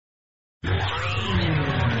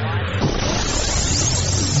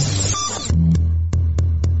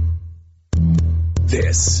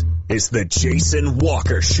This is the Jason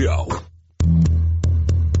Walker Show.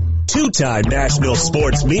 Two-time National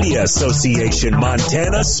Sports Media Association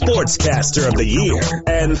Montana Sportscaster of the Year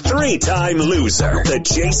and three-time loser, the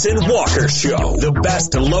Jason Walker Show. The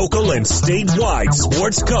best local and statewide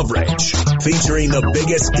sports coverage featuring the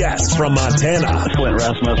biggest guests from Montana. Flint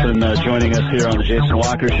Rasmussen joining us here on the Jason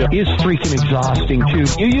Walker Show. He's freaking exhausting, too.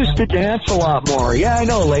 You used to dance a lot more. Yeah, I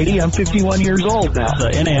know, lady. I'm 51 years old now.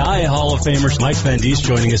 The NAI Hall of Famer Mike Van Diest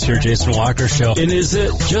joining us here, Jason Walker Show. And is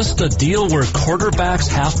it just a deal where quarterbacks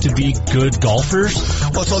have to be good golfers?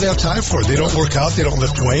 Well, that's all they have time for. They don't work out. They don't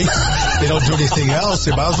lift weights. They don't do anything else.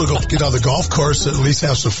 They might as well go get on the golf course and at least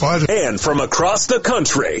have some fun. And from across the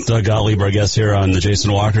country, Doug Gottlieb, our guest here on the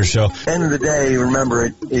Jason Walker Show. End of the day,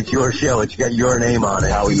 remember, it's your show. It's got your name on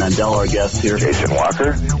it. Howie Mandel, our guest here. Jason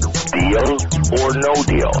Walker, deal or no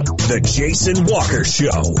deal? The Jason Walker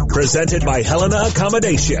Show, presented by Helena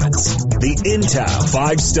Accommodations. The in-town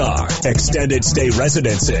 5-star extended stay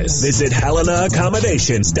residences. Visit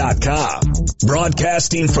HelenaAccommodations.com.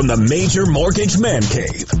 Broadcasting from the Major Mortgage Man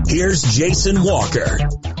Cave, here's Jason Walker.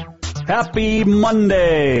 Happy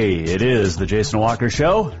Monday. It is the Jason Walker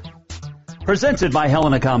Show, presented by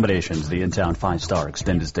Helena Accommodations, the in-town 5-star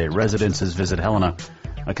extended stay residences. Visit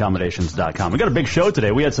HelenaAccommodations.com. We got a big show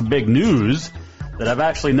today. We had some big news that I've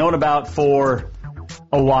actually known about for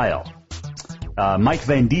a while. Mike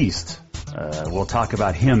Van Diest, we'll talk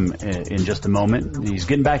about him in just a moment. He's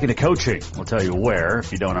getting back into coaching. We'll tell you where,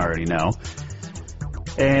 if you don't already know.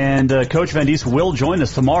 And Coach Van Diest will join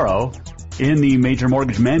us tomorrow in the Major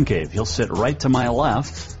Mortgage Man Cave. He'll sit right to my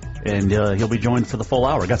left, and he'll be joined for the full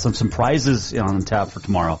hour. Got some prizes on tap for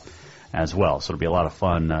tomorrow as well, so it'll be a lot of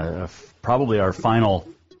fun. Probably our final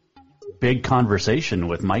big conversation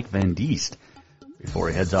with Mike Van Diest before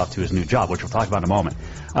he heads off to his new job, which we'll talk about in a moment.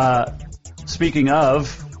 Speaking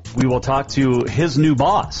of, we will talk to his new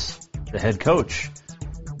boss, the head coach,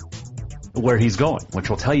 where he's going, which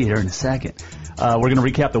we'll tell you here in a second. We're going to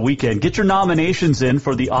recap the weekend. Get your nominations in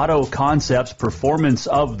for the Auto Concepts Performance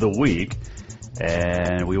of the Week.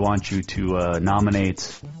 And we want you to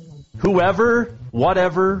nominate whoever,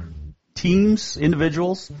 whatever, teams,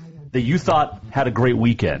 individuals that you thought had a great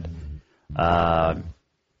weekend.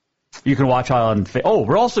 You can watch on...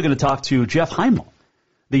 we're also going to talk to Jeff Heimel,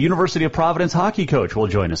 the University of Providence hockey coach, will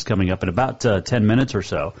join us coming up in about 10 minutes or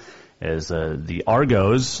so. As the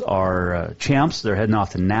Argos are champs, they're heading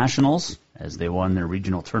off to Nationals as they won their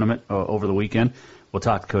regional tournament over the weekend. We'll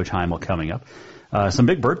talk to Coach Heimel coming up. Some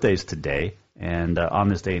big birthdays today, and on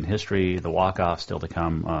this day in history, the walk-off still to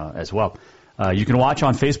come as well. You can watch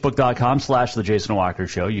on Facebook.com/The Jason Walker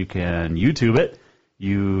Show. You can YouTube it.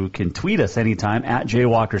 You can tweet us anytime at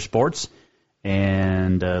JWalkerSports.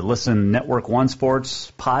 And listen, Network One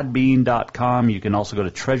Sports, Podbean.com. You can also go to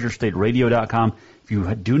TreasureStateRadio.com. If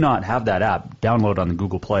you do not have that app, download on the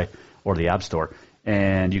Google Play or the App Store.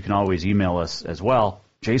 And you can always email us as well,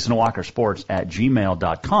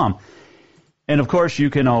 JasonWalkerSports@gmail.com. And, of course,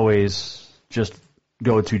 you can always just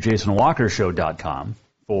go to JasonWalkerShow.com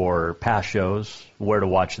for past shows, where to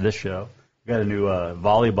watch this show. We got a new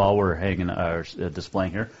volleyball we're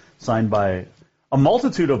displaying here, signed by a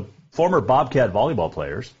multitude of former Bobcat volleyball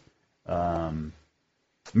players. Megan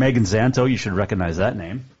Zanto, you should recognize that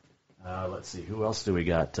name. Let's see, who else do we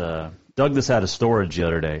got? Dug this out of storage the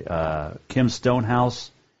other day. Kim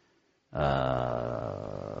Stonehouse. Some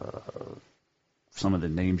of the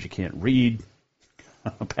names you can't read.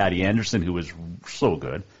 Patty Anderson, who was so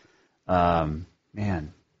good. Man,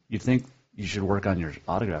 you'd think you should work on your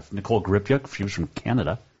autograph. Nicole Gripyuk, she was from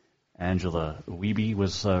Canada. Angela Wiebe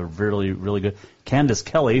was really, really good. Candace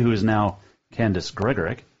Kelly, who is now Candace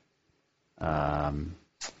Gregorick. So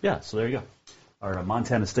there you go. Our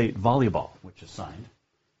Montana State volleyball, which is signed.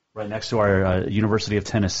 Right next to our University of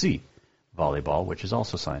Tennessee volleyball, which is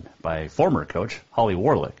also signed by former coach Holly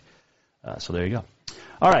Warlick. So there you go.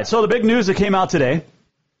 All right, so the big news that came out today,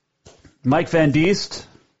 Mike Van Diest,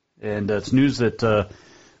 and it's news that a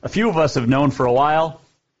few of us have known for a while.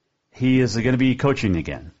 He is going to be coaching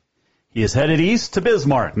again. He is headed east to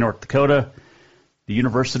Bismarck, North Dakota, the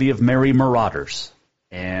University of Mary Marauders.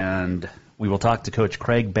 And we will talk to Coach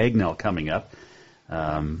Craig Bagnell coming up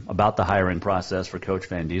about the hiring process for Coach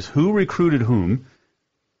Van Diest, who recruited whom,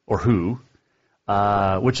 or who,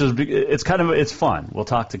 which is it's fun. We'll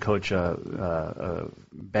talk to Coach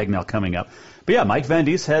Bagnell coming up. But yeah, Mike Van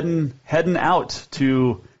Diest heading out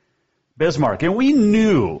to Bismarck, and we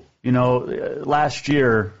knew, last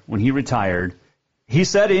year when he retired, he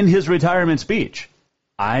said in his retirement speech,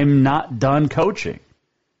 "I'm not done coaching."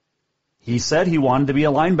 He said he wanted to be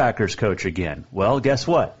a linebackers coach again. Well, guess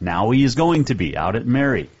what? Now he is going to be out at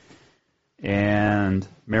Mary. And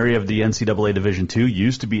Mary of the NCAA Division II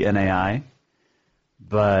used to be NAI.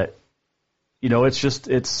 But,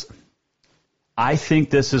 I think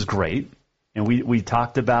this is great. And we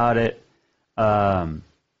talked about it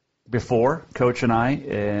before, Coach and I.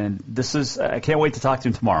 And I can't wait to talk to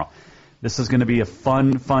him tomorrow. This is going to be a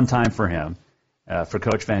fun time for him. For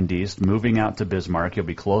Coach Van Diest, moving out to Bismarck. He'll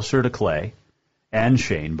be closer to Clay and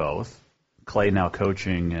Shane both. Clay now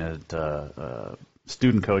coaching at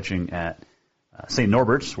student coaching at St.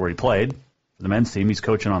 Norbert's, where he played for the men's team. He's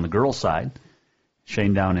coaching on the girls' side.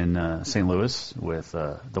 Shane down in St. Louis with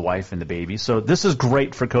the wife and the baby. So this is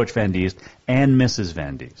great for Coach Van Diest and Mrs.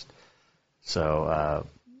 Van Diest. So,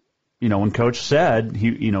 when Coach said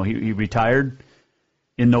he retired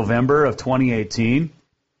in November of 2018,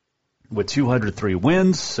 with 203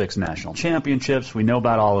 wins, 6 national championships. We know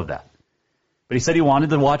about all of that. But he said he wanted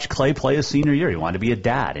to watch Clay play his senior year. He wanted to be a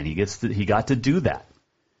dad, and he got to do that.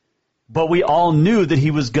 But we all knew that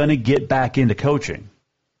he was going to get back into coaching.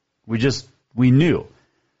 We knew.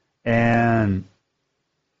 And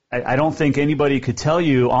I don't think anybody could tell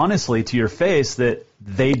you, honestly, to your face, that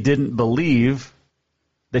they didn't believe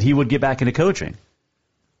that he would get back into coaching.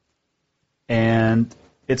 And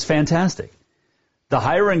it's fantastic. The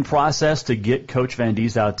hiring process to get Coach Van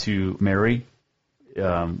Diest out to Mary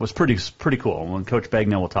was pretty cool. When Coach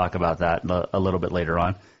Bagnell will talk about that a little bit later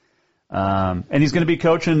on. And he's going to be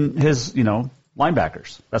coaching his,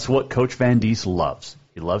 linebackers. That's what Coach Van Diest loves.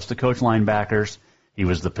 He loves to coach linebackers. He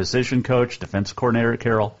was the position coach, defensive coordinator at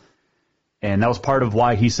Carroll. And that was part of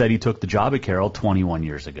why he said he took the job at Carroll 21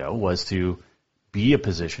 years ago, was to be a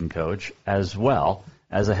position coach as well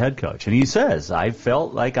as a head coach. And he says, I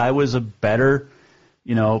felt like I was a better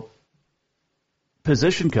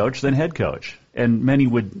position coach than head coach. And many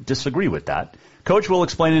would disagree with that. Coach will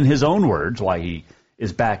explain in his own words why he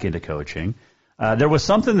is back into coaching. There was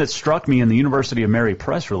something that struck me in the University of Mary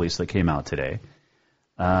press release that came out today.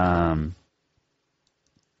 And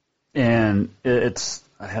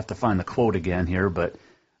I have to find the quote again here, but,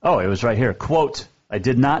 it was right here. Quote, I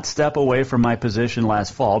did not step away from my position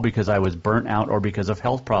last fall because I was burnt out or because of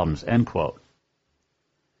health problems, end quote.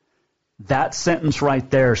 That sentence right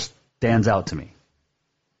there stands out to me.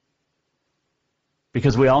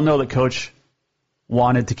 Because we all know that Coach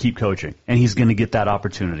wanted to keep coaching, and he's going to get that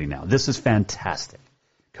opportunity now. This is fantastic.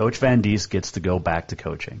 Coach Van Diest gets to go back to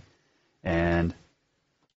coaching. And,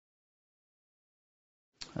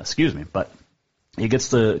 but he gets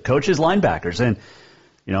to coach his linebackers. And,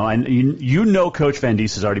 Coach Van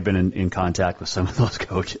Diest has already been in contact with some of those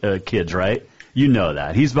kids, right? You know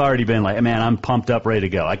that. He's already been like, man, I'm pumped up, ready to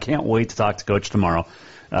go. I can't wait to talk to Coach tomorrow.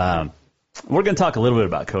 We're going to talk a little bit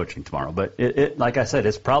about coaching tomorrow, but it like I said,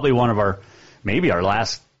 it's probably one of our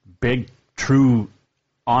last big, true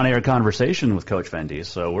on-air conversation with Coach Van Diest,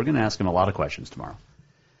 so we're going to ask him a lot of questions tomorrow.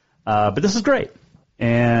 But this is great.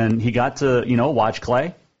 And he got to, watch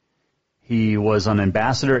Clay. He was an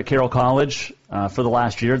ambassador at Carroll College for the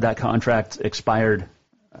last year. That contract expired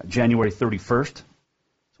January 31st.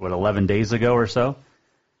 11 days ago or so.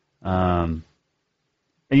 And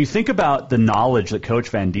you think about the knowledge that Coach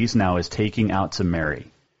Van Diest now is taking out to Mary.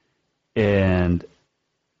 And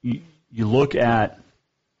you look at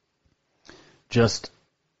just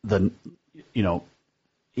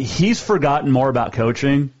he's forgotten more about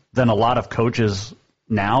coaching than a lot of coaches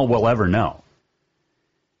now will ever know.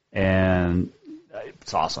 And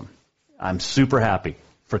it's awesome. I'm super happy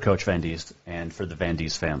for Coach Van Diest and for the Van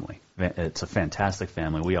Diest family. It's a fantastic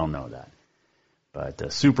family. We all know that.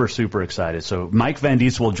 But super, super excited. So Mike Van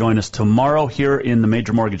Diest will join us tomorrow here in the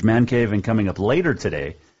Major Mortgage Man Cave, and coming up later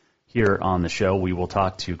today here on the show, we will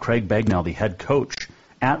talk to Craig Bagnell, the head coach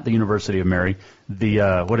at the University of Mary.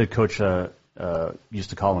 What did Coach used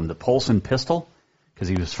to call him? The Polson Pistol? Because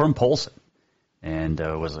he was from Polson and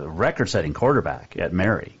was a record-setting quarterback at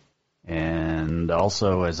Mary. And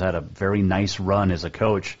also has had a very nice run as a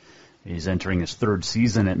coach. He's entering his 3rd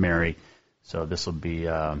season at Mary, so this will be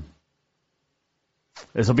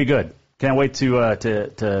good. Can't wait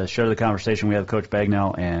to share the conversation we had with Coach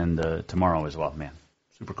Bagnell and tomorrow as well. Man,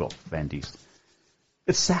 super cool, Van Diest.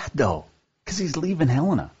 It's sad though because he's leaving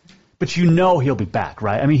Helena, but he'll be back,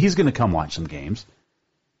 right? I mean, he's going to come watch some games,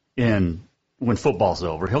 and when football's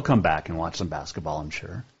over, he'll come back and watch some basketball. I'm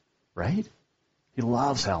sure, right? He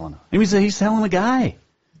loves Helena. I mean, he's a Helena guy.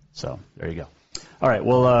 So there you go. All right,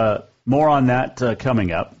 well, more on that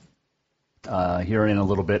coming up here in a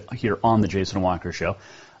little bit here on the Jason Walker Show.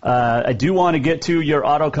 I do want to get to your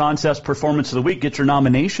Auto Contest Performance of the Week. Get your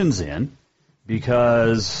nominations in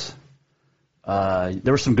because there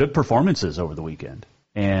were some good performances over the weekend.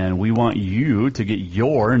 And we want you to get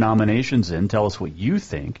your nominations in. Tell us what you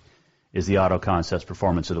think is the Auto Concepts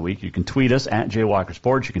Performance of the Week. You can tweet us at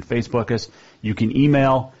JWalkerSports. You can Facebook us. You can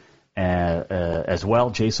email as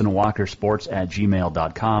well,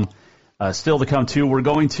 JasonWalkerSports@gmail.com. Still to come, too,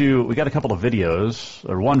 we got a couple of videos,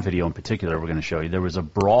 or one video in particular we're going to show you. There was a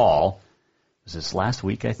brawl, was this last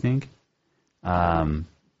week, I think,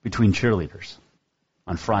 between cheerleaders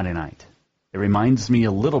on Friday night. It reminds me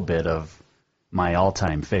a little bit of my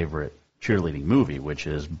all-time favorite cheerleading movie, which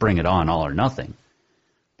is Bring It On, All or Nothing.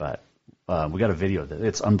 But we got a video that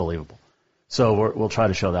it's unbelievable. So we'll try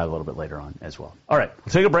to show that a little bit later on as well. All right,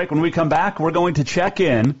 we'll take a break. When we come back, we're going to check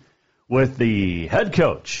in with the head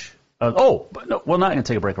coach. We're not going to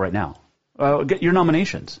take a break right now. Get your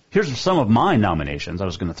nominations. Here's some of my nominations I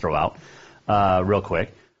was going to throw out real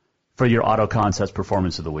quick for your Auto Concepts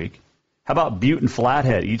Performance of the Week. How about Butte and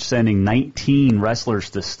Flathead, each sending 19 wrestlers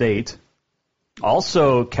to state?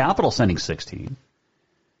 Also, Capital sending 16.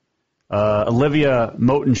 Olivia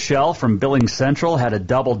Moten-Shell from Billings Central had a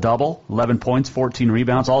double-double, 11 points, 14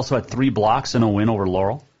 rebounds. Also had 3 blocks in a win over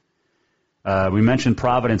Laurel. We mentioned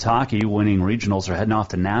Providence Hockey winning regionals or heading off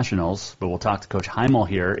to nationals, but we'll talk to Coach Heimel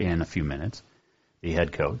here in a few minutes, the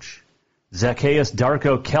head coach. Zacchaeus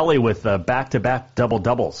Darko Kelly with back-to-back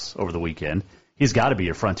double-doubles over the weekend. He's got to be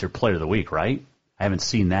your Frontier Player of the Week, right? I haven't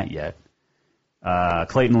seen that yet.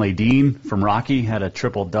 Clayton Ladine from Rocky had a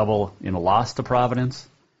triple-double in a loss to Providence.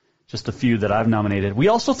 Just a few that I've nominated. We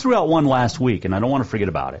also threw out one last week, and I don't want to forget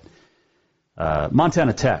about it.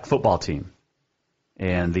 Montana Tech football team.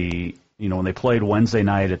 And when they played Wednesday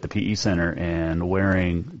night at the PE Center and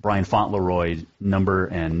wearing Brian Fauntleroy's number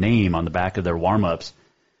and name on the back of their warm-ups,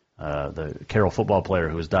 the Carroll football player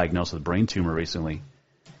who was diagnosed with a brain tumor recently,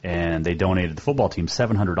 and they donated the football team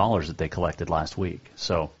 $700 that they collected last week.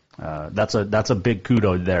 So that's a big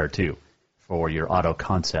kudo there, too, for your Auto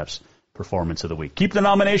Concepts Performance of the Week. Keep the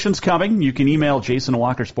nominations coming. You can email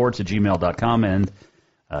JasonWalkerSports@gmail.com and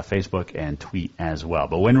Facebook and tweet as well.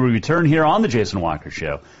 But when we return here on the Jason Walker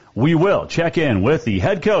Show, we will check in with the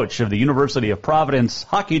head coach of the University of Providence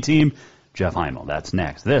hockey team, Jeff Heimel. That's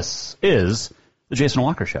next. This is the Jason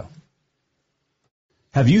Walker Show.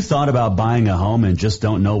 Have you thought about buying a home and just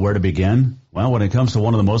don't know where to begin? Well, when it comes to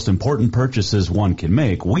one of the most important purchases one can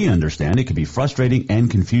make, we understand it can be frustrating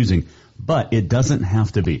and confusing, but it doesn't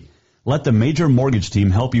have to be. Let the Major Mortgage team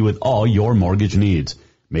help you with all your mortgage needs.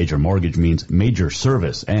 Major Mortgage means major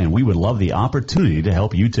service, and we would love the opportunity to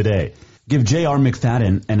help you today. Give J.R.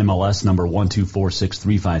 McFadden, NMLS number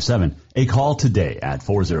 1246357, a call today at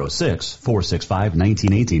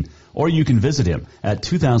 406-465-1918, or you can visit him at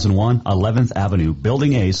 2001 11th Avenue,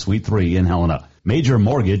 Building A, Suite 3 in Helena. Major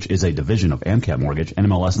Mortgage is a division of AMCAP Mortgage,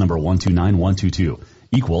 NMLS number 129122,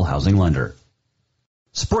 equal housing lender.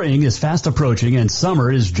 Spring is fast approaching and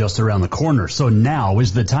summer is just around the corner, so now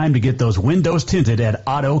is the time to get those windows tinted at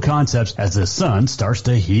Auto Concepts as the sun starts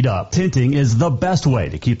to heat up. Tinting is the best way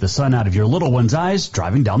to keep the sun out of your little one's eyes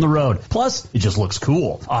driving down the road. Plus, it just looks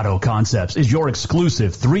cool. Auto Concepts is your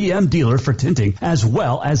exclusive 3M dealer for tinting as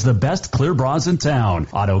well as the best clear bras in town.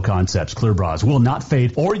 Auto Concepts clear bras will not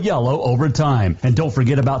fade or yellow over time. And don't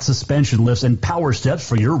forget about suspension lifts and power steps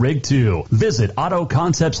for your rig too. Visit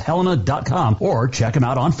AutoConceptsHelena.com or check them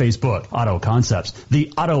out on Facebook. Auto Concepts,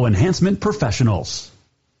 the auto enhancement professionals.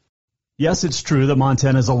 Yes, it's true that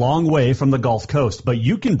Montana is a long way from the Gulf Coast, but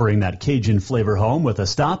you can bring that Cajun flavor home with a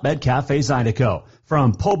stop at Cafe Zydeco.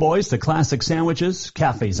 From po' boys to classic sandwiches,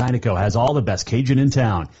 Cafe Zydeco has all the best Cajun in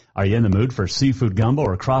town. Are you in the mood for seafood gumbo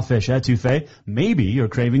or crawfish etouffee? Maybe you're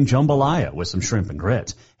craving jambalaya with some shrimp and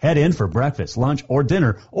grits. Head in for breakfast, lunch, or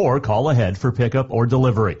dinner, or call ahead for pickup or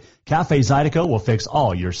delivery. Cafe Zydeco will fix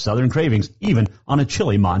all your southern cravings, even on a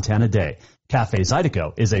chilly Montana day. Cafe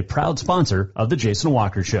Zydeco is a proud sponsor of the Jason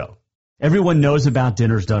Walker Show. Everyone knows about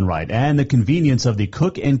Dinners Done Right and the convenience of the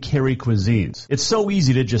cook and carry cuisines. It's so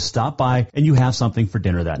easy to just stop by and you have something for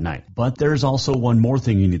dinner that night. But there's also one more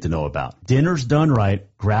thing you need to know about. Dinners Done Right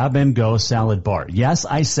Grab and Go Salad Bar. Yes,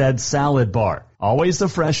 I said salad bar. Always the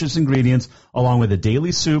freshest ingredients along with a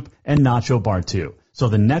daily soup and nacho bar too. So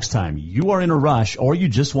the next time you are in a rush or you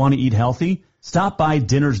just want to eat healthy, stop by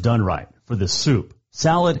Dinners Done Right for the soup,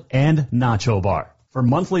 salad, and nacho bar. For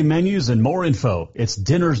monthly menus and more info, it's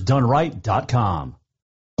dinnersdoneright.com.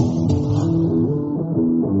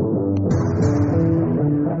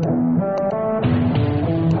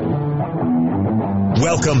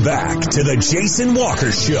 Welcome back to the Jason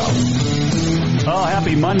Walker Show. Oh,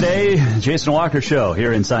 happy Monday. Jason Walker Show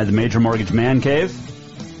here inside the Major Mortgage Man Cave.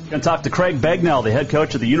 Going to talk to Craig Bagnell, the head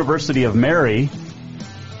coach of the University of Mary.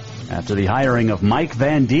 after the hiring of Mike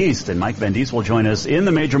Van Diest. And Mike Van Diest will join us in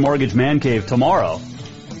the Major Mortgage Man Cave tomorrow,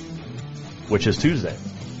 which is Tuesday.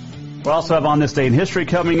 We'll also have On This Day in History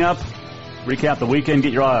coming up. Recap the weekend.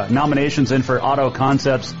 Get your nominations in for Auto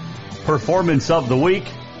Concepts Performance of the Week.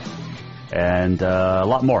 And a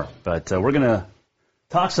lot more. But we're going to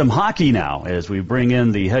talk some hockey now as we bring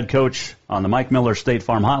in the head coach on the Mike Miller State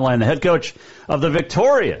Farm Hotline, the head coach of the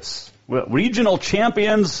victorious regional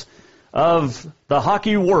champions of the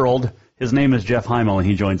hockey world. His name is Jeff Heimel, and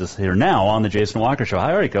he joins us here now on the Jason Walker Show.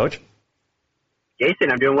 How are you, Coach?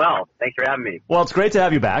 Jason, I'm doing well. Thanks for having me. Well, it's great to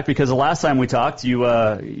have you back because the last time we talked, you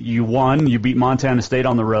won. You beat Montana State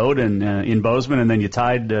on the road and in Bozeman, and then you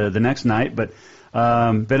tied the next night. But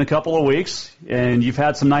been a couple of weeks, and you've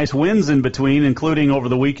had some nice wins in between, including over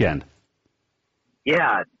the weekend.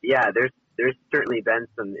 Yeah. There's certainly been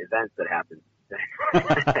some events that happened. It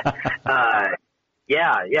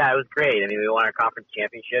was great. I mean, we won our conference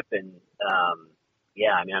championship, and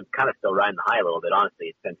I'm kind of still riding the high a little bit. Honestly,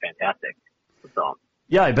 it's been fantastic. So.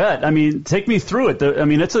 Yeah, I bet. I mean, take me through it.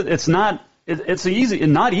 It's not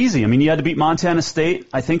easy. I mean, you had to beat Montana State,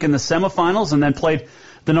 I think, in the semifinals, and then played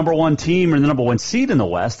the number one team or the number one seed in the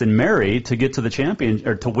West in Mary to get to the champion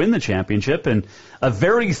or to win the championship, and a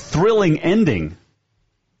very thrilling ending.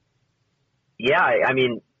 Yeah, I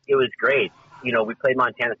mean, it was great. You know, we played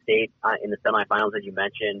Montana State in the semifinals, as you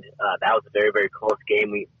mentioned. That was a very, very close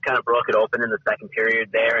game. We kind of broke it open in the second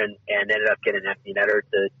period there and ended up getting an empty netter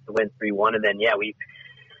to win 3-1. And then, we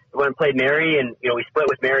went and played Mary, and, we split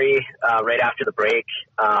with Mary right after the break.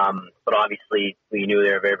 But obviously we knew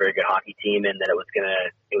they were a very, very good hockey team and that it was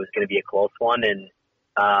gonna be a close one. And,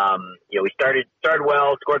 we started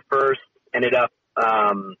well, scored first, ended up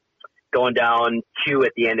going down 2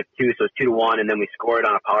 at the end of 2, so it was 2-1, and then we scored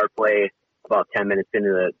on a power play about 10 minutes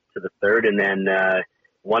into the third, and then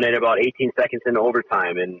won it about 18 seconds into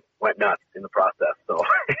overtime and went nuts in the process. So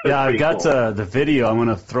I've got cool. The video. I'm going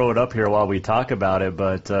to throw it up here while we talk about it.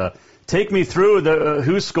 But take me through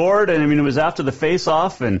who scored. And I mean, it was after the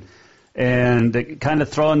face-off and it kind of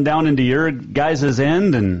thrown down into your guys'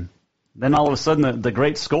 end, and then all of a sudden the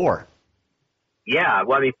great score. Yeah,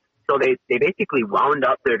 well, I mean, so they basically wound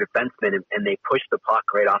up their defenseman and they pushed the puck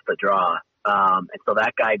right off the draw. And so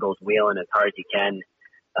that guy goes wheeling as hard as he can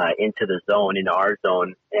into the zone, into our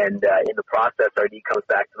zone. And in the process, RD comes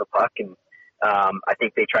back to the puck, and I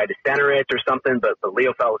think they tried to center it or something, but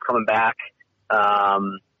Leo felt was coming back.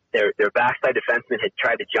 Their backside defenseman had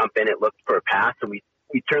tried to jump in. It looked for a pass, and we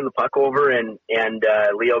turned the puck over, and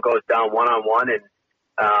Leo goes down one-on-one, and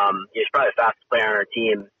he's probably the fastest player on our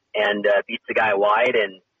team, and beats the guy wide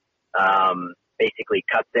and basically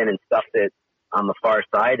cuts in and stuffs it on the far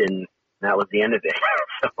side, and that was the end of it.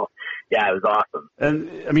 So, yeah, it was awesome.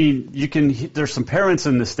 And, I mean, there's some parents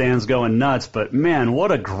in the stands going nuts, but, man,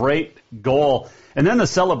 what a great goal. And then the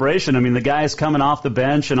celebration, I mean, the guys coming off the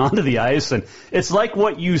bench and onto the ice, and it's like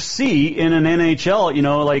what you see in an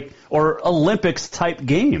NHL, or Olympics-type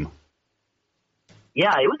game.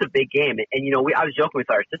 Yeah, it was a big game. And I was joking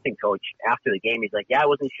with our assistant coach after the game. He's like, I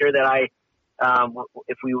wasn't sure that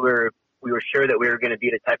if we were sure that we were going to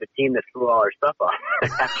be the type of team that threw all our stuff off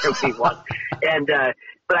after we won. And,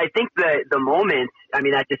 but I think the moment, I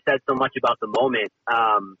mean, that just said so much about the moment.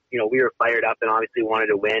 We were fired up and obviously wanted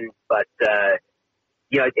to win, but,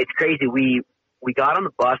 it's crazy. We got on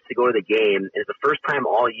the bus to go to the game. It's the first time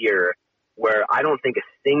all year where I don't think a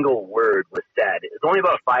single word was said. It was only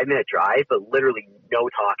about a 5-minute drive, but literally no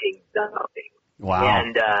talking, nothing. Wow.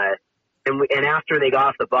 And after they got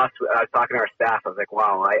off the bus, I was talking to our staff. I was like,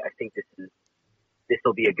 "Wow, I think this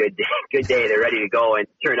will be a good day. Good day. They're ready to go." And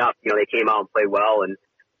sure enough, they came out and played well, and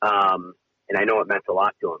I know it meant a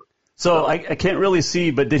lot to them. So I can't really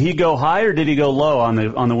see, but did he go high or did he go low on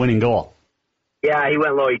the winning goal? Yeah, he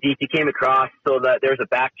went low. He came across, so that there was a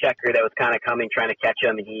back checker that was kind of coming, trying to catch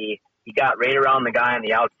him, and he got right around the guy on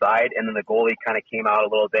the outside, and then the goalie kind of came out a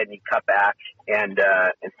little bit, and he cut back and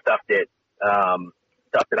stuffed it.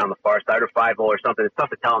 Stuffed it on the far side or 5-0 or something. It's tough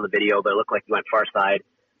to tell on the video, but it looked like he went far side.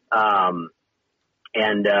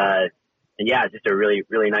 Just a really,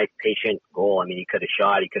 really nice, patient goal. I mean, he could have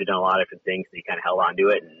shot. He could have done a lot of different things. But he kind of held on to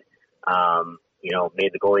it and,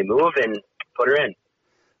 made the goalie move and put her in.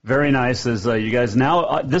 Very nice. As you guys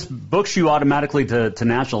now, this books you automatically to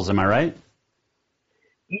nationals, am I right?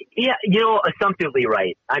 Yeah, assumptively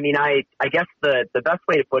right. I mean, I guess the best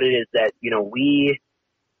way to put it is that, we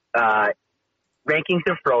rankings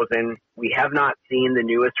are frozen. We have not seen the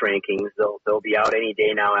newest rankings. They'll be out any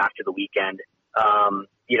day now after the weekend.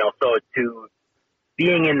 So to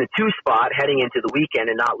being in the 2 spot heading into the weekend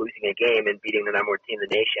and not losing a game and beating the number 1 team in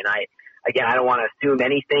the nation, I don't want to assume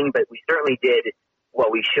anything, but we certainly did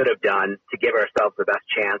what we should have done to give ourselves the best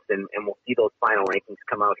chance, and we'll see those final rankings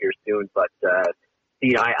come out here soon. But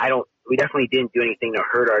we definitely didn't do anything to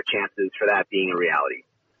hurt our chances for that being a reality.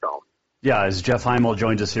 So. Yeah, as Jeff Heimel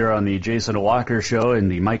joins us here on the Jason Walker Show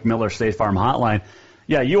and the Mike Miller State Farm Hotline.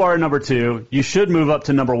 Yeah, you are number 2. You should move up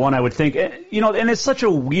to number 1, I would think. And it's such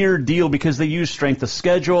a weird deal because they use strength of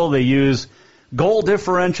schedule, they use goal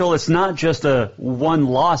differential. It's not just a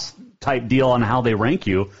one-loss type deal on how they rank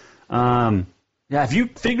you. Have you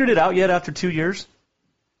figured it out yet after 2 years?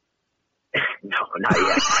 No, not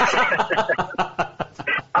yet.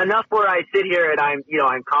 Enough where I sit here and I'm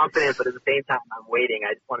confident, but at the same time I'm waiting.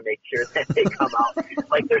 I just want to make sure that they come out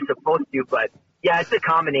like they're supposed to. But yeah, it's a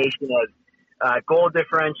combination of goal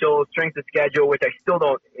differential, strength of schedule, which I still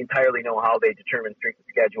don't entirely know how they determine strength of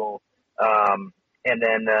schedule. And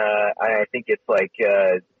then I think it's like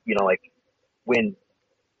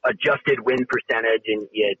adjusted win percentage, and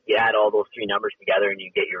you add all those 3 numbers together and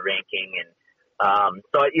you get your ranking. And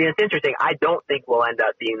so it's interesting. I don't think we'll end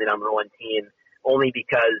up being the number 1 team, only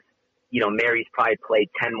because, Mary's probably played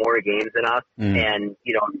 10 more games than us. And,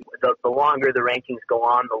 the longer the rankings go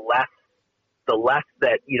on, the less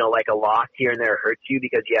that, like a loss here and there hurts you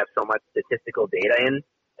because you have so much statistical data in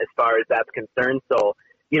as far as that's concerned. So,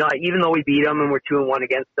 even though we beat them and we're 2-1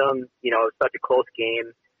 against them, it's such a close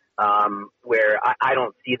game, where I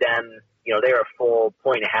don't see them, they're a full 1.5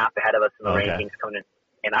 points ahead of us in the rankings coming in.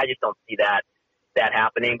 And I just don't see that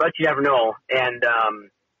happening, but you never know. And,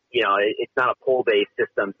 it's not a poll-based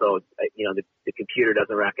system, so the computer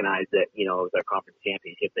doesn't recognize that it was our conference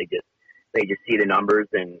championship. They just see the numbers,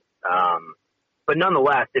 and but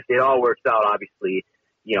nonetheless, if it all works out, obviously,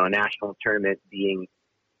 a national tournament being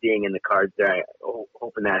in the cards there,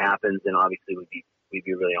 hoping that happens, and obviously we'd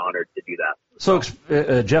be really honored to do that. So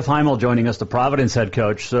Jeff Heimel joining us, the Providence head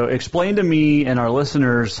coach. So explain to me and our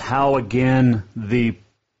listeners how again the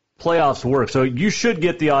playoffs work. So you should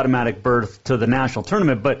get the automatic berth to the national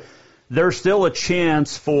tournament, but there's still a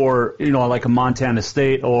chance for, like a Montana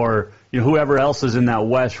State or whoever else is in that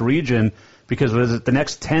West region, because the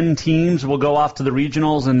next 10 teams will go off to the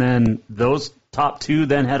regionals, and then those top 2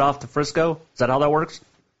 then head off to Frisco? Is that how that works?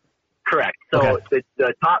 Correct. So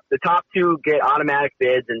the top 2 get automatic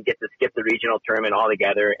bids and get to skip the regional tournament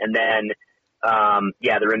altogether, and then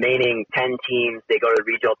the remaining 10 teams, they go to the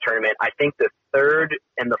regional tournament. I think the 3rd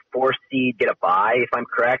and the 4th seed get a bye, if I'm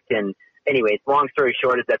correct. And anyways, long story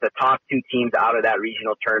short is that the top 2 teams out of that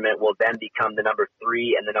regional tournament will then become the number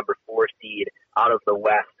 3 and the number 4 seed out of the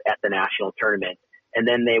West at the national tournament. And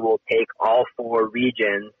then they will take all 4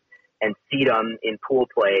 regions and seed them in pool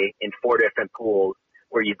play in 4 different pools,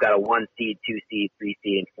 where you've got a 1 seed, 2 seed, 3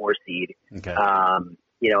 seed, and 4 seed. Okay.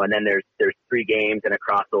 And then there's 3 games and a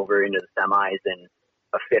crossover into the semis and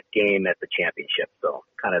a 5th game at the championship. So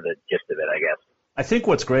kind of the gist of it, I guess. I think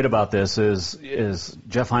what's great about this is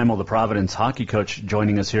Jeff Heimel, the Providence hockey coach,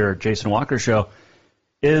 joining us here at Jason Walker Show,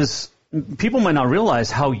 is people might not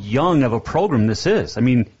realize how young of a program this is. I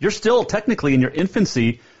mean, you're still technically in your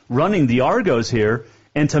infancy running the Argos here,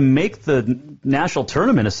 and to make the national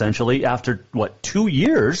tournament essentially after, 2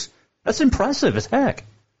 years, that's impressive as heck.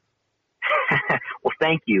 Well,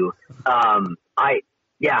 thank you. That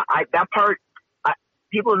part,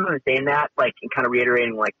 people have been saying that, and kind of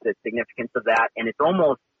reiterating, the significance of that. And it's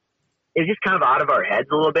just kind of out of our heads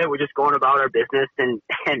a little bit. We're just going about our business and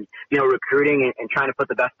recruiting and trying to put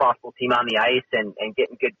the best possible team on the ice and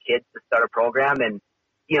getting good kids to start a program and,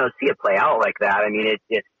 see it play out like that. I mean,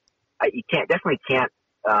 you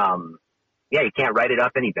can't write it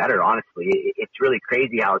up any better, honestly. It's really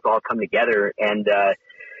crazy how it's all come together. And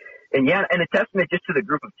a testament just to the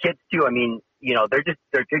group of kids too. I mean, they're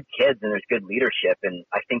good kids and there's good leadership. And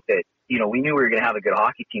I think that, we knew we were going to have a good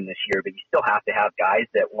hockey team this year, but you still have to have guys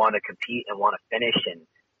that want to compete and want to finish. And,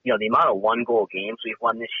 the amount of 1-goal games we've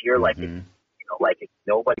won this year, it's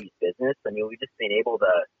nobody's business. I mean, we've just been able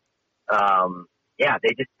to,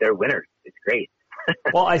 they're winners. It's great.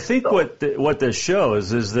 Well, I think what this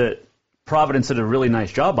shows is that Providence did a really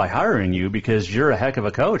nice job by hiring you, because you're a heck of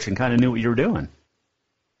a coach and kind of knew what you were doing.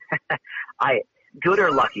 Good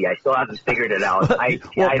or lucky, I still haven't figured it out. I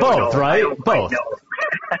both, don't know. Right? Both.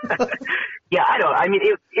 Yeah, I don't. I mean,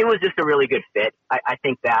 it was just a really good fit. I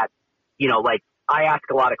think that, I ask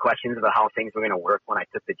a lot of questions about how things were going to work when I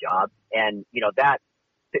took the job, and that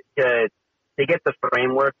to get the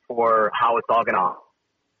framework for how it's all going to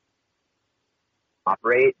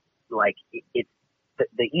operate, it's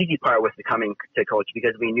the easy part was becoming to coach,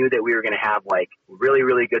 because we knew that we were going to have really,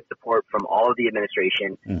 really good support from all of the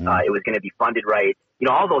administration. It was going to be funded right.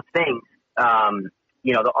 All those things.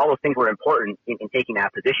 all those things were important in taking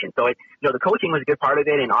that position. So the coaching was a good part of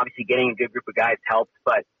it, and obviously getting a good group of guys helped.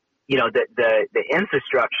 But the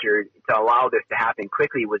infrastructure to allow this to happen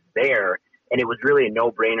quickly was there, and it was really a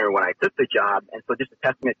no-brainer when I took the job. And so just a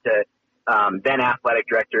testament to then athletic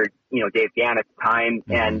director, Dave Gann at the time,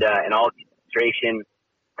 and all of the administration,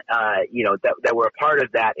 that were a part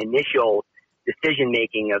of that initial decision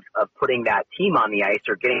making of putting that team on the ice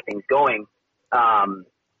or getting things going.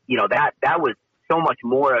 That was so much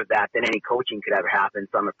more of that than any coaching could ever happen.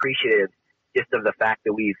 So I'm appreciative just of the fact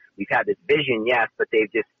that we've had this vision, yes, but they've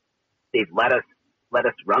let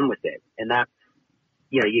us run with it, and that's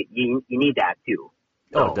you need that too.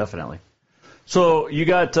 So. Oh, definitely. So you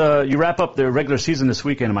got you wrap up the regular season this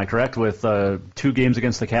weekend, am I correct? With 2 games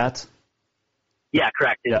against the Cats? Yeah,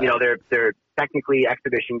 correct. Yeah. They're technically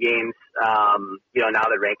exhibition games. Now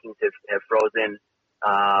the rankings have frozen.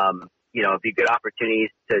 It'd be good opportunities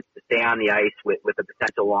to stay on the ice with a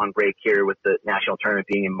potential long break here with the national tournament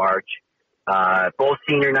being in March. Both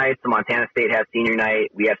senior nights. So Montana State has senior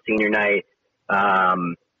night. We have senior night.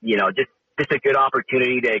 Just a good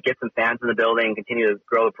opportunity to get some fans in the building, continue to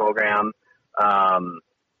grow the program. And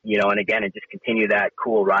again, and just continue that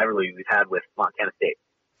cool rivalry we've had with Montana State.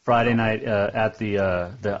 Friday night at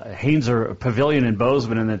the Hainzer Pavilion in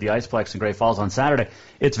Bozeman, and at the Iceplex in Great Falls on Saturday.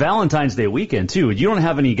 It's Valentine's Day weekend too. You don't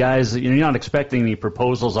have any guys. You're not expecting any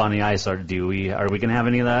proposals on the ice, do we? Are we going to have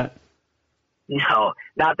any of that? No,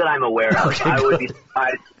 not that I'm aware of. Okay, I would be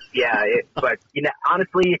surprised. Yeah, but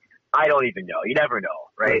honestly, I don't even know. You never know,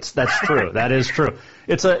 right? That's true. That is true.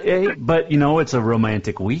 It's it's a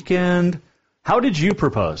romantic weekend. How did you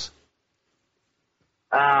propose?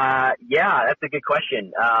 Yeah, that's a good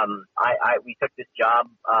question. We took this job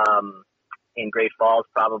in Great Falls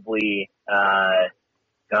probably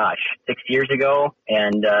 6 years ago,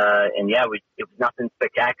 and it was nothing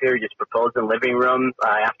spectacular. Just proposed in the living room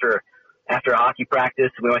after a hockey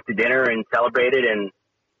practice. We went to dinner and celebrated, and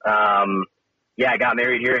I got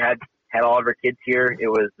married here. Had all of our kids here.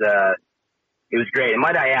 It was great. And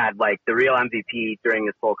might I add, the real MVP during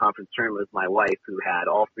this whole conference tournament was my wife, who had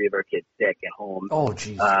all 3 of our kids sick at home. Oh,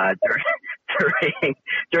 jeez.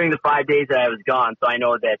 During the 5 days that I was gone. So I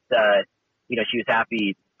know that, she was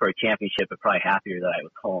happy for a championship, but probably happier that I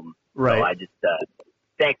was home. Right. So I just,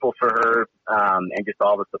 thankful for her, and just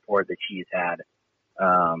all the support that she's had,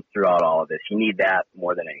 throughout all of this. You need that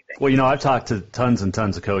more than anything. Well, I've talked to tons and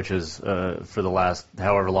tons of coaches, for the last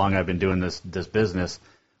however long I've been doing this business.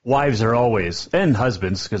 Wives are always, and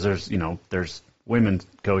husbands, because there's women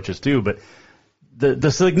coaches too, but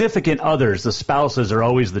the significant others, the spouses, are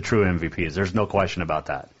always the true MVPs. There's no question about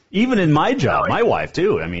that. Even in my job, my wife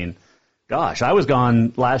too. I mean, gosh, I was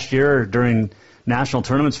gone last year during national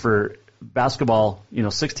tournaments for basketball,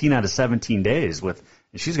 16 out of 17 days and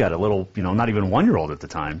she's got a little, not even 1-year-old at the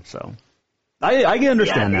time. So I can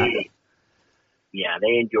understand that. Yeah,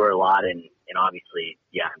 they endure a lot, and obviously,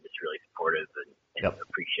 I'm just really supportive and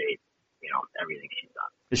appreciate, everything she's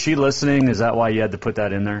done. Is she listening? Is that why you had to put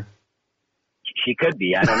that in there? She could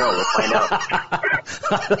be. I don't know. We'll find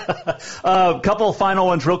out. A couple of final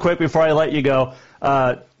ones real quick before I let you go.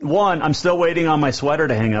 One, I'm still waiting on my sweater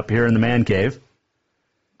to hang up here in the man cave.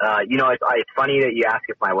 It's funny that you ask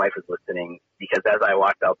if my wife is listening, because as I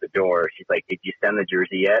walked out the door, she's like, "Did you send the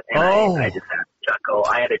jersey yet?" And I just had to chuckle.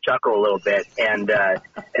 I had to chuckle a little bit. And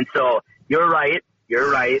so you're right.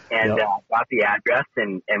 And got the address,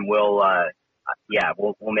 and we'll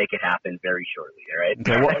make it happen very shortly. All right.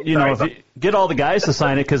 Okay. Well, if you get all the guys to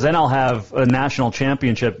sign it, because then I'll have a national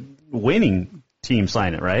championship winning team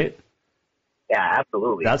sign it, right? Yeah,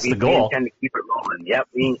 absolutely. That's the goal. We intend to keep it rolling. Yep,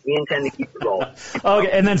 we intend to keep it rolling.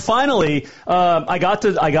 Okay, and then finally, I got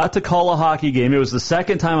to call a hockey game. It was the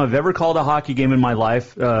second time I've ever called a hockey game in my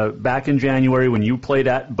life. Back in January when you played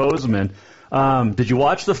at Bozeman. Did you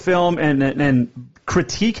watch the film and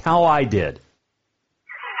critique how I did?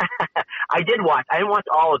 I did watch. I didn't watch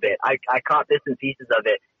all of it. I caught bits and pieces of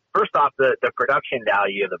it. First off, the production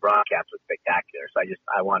value of the broadcast was spectacular. So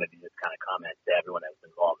I wanted to just kind of comment to everyone that was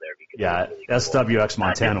involved there, because really cool. SWX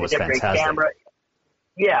Montana was fantastic. Camera.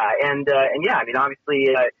 Yeah, and I mean,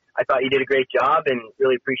 obviously, I thought you did a great job, and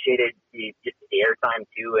really appreciated just the airtime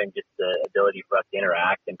too, and just the ability for us to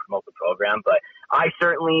interact and promote the program. But I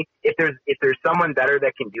certainly, if there's someone better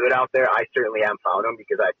that can do it out there, I certainly haven't found them,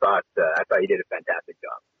 because I thought you did a fantastic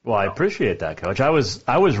job. Well, I appreciate that, Coach. I was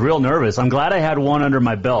real nervous. I'm glad I had one under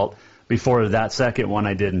my belt before that second one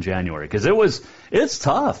I did in January, because it's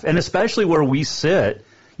tough, and especially where we sit,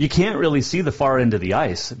 you can't really see the far end of the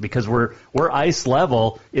ice, because we're ice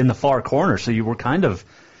level in the far corner. So you were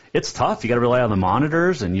it's tough. You got to rely on the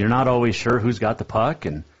monitors, and you're not always sure who's got the puck.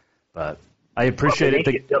 But I appreciate it.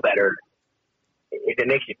 If it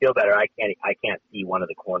makes you feel better, I can't see one of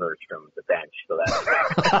the corners from the bench, so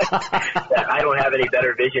that I don't have any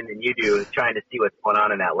better vision than you do trying to see what's going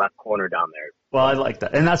on in that left corner down there. Well, I like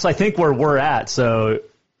that, and that's I think where we're at. So,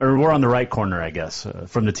 or we're on the right corner, I guess,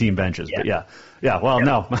 from the team benches. Yeah. But yeah. Well,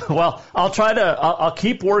 no. Well, I'll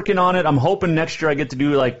keep working on it. I'm hoping next year I get to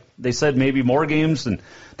do, like they said, maybe more games, and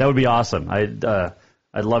that would be awesome. I'd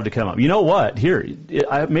love to come up. You know what? Here,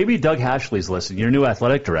 maybe Doug Hashley's listening. Your new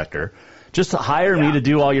athletic director. Just to hire me to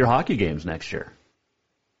do all your hockey games next year.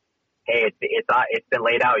 Hey, it's been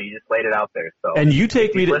laid out. You just laid it out there. So, and you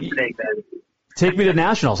take me to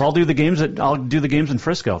nationals. I'll do the games in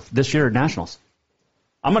Frisco this year at nationals.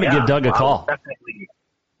 I'm going to give Doug a call. Definitely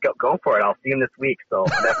go for it. I'll see him this week, so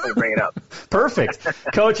definitely bring it up. Perfect,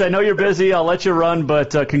 Coach. I know you're busy. I'll let you run,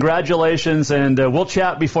 but congratulations, and we'll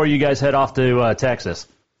chat before you guys head off to Texas.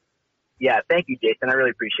 Yeah, thank you, Jason. I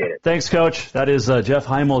really appreciate it. Thanks, Coach. That is Jeff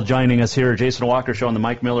Heimel joining us here. Jason Walker Show on the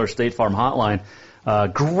Mike Miller State Farm Hotline.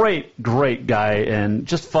 Great guy, and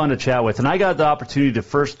just fun to chat with. And I got the opportunity to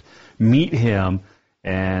first meet him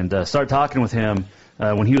and start talking with him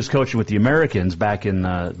when he was coaching with the Americans back in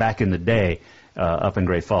the day up in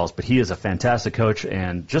Great Falls. But he is a fantastic coach,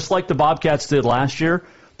 and just like the Bobcats did last year,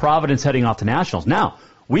 Providence heading off to nationals. Now,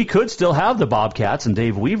 we could still have the Bobcats and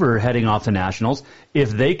Dave Weaver heading off to nationals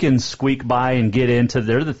if they can squeak by and get into.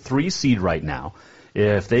 They're the 3 seed right now.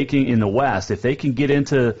 If they can in the West, if they can get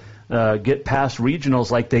into get past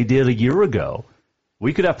regionals like they did a year ago,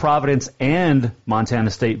 we could have Providence and Montana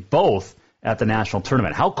State both at the national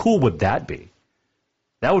tournament. How cool would that be?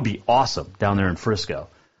 That would be awesome down there in Frisco.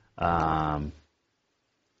 But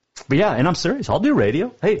yeah, and I'm serious. I'll do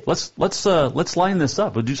radio. Hey, let's line this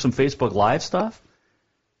up. We'll do some Facebook Live stuff.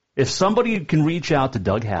 If somebody can reach out to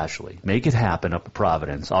Doug Hashley, make it happen up at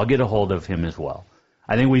Providence, I'll get a hold of him as well.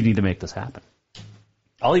 I think we need to make this happen.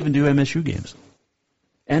 I'll even do MSU games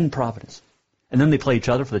and Providence. And then they play each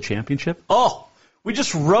other for the championship. Oh, we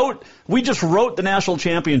just wrote the national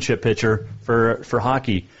championship picture for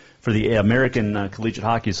hockey for the American Collegiate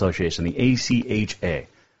Hockey Association, the ACHA.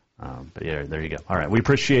 But yeah, there you go. All right, we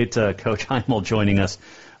appreciate Coach Heimel joining us.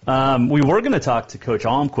 We were going to talk to Coach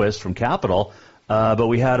Almquist from Capital, but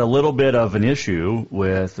we had a little bit of an issue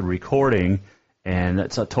with the recording, and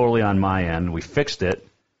that's totally on my end. We fixed it,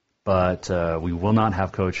 but we will not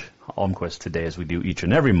have Coach Almquist today as we do each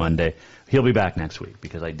and every Monday. He'll be back next week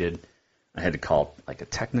because I had to call like a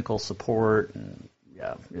technical support, and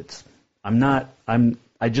yeah,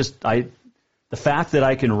 the fact that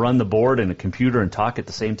I can run the board and a computer and talk at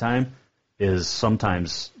the same time is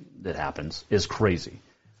sometimes that happens is crazy.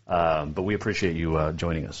 But we appreciate you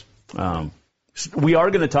joining us. We are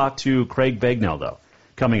going to talk to Craig Bagnell, though,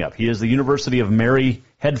 coming up. He is the University of Mary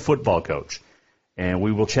head football coach, and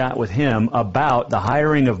we will chat with him about the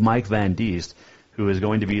hiring of Mike Van Diest, who is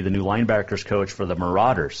going to be the new linebackers coach for the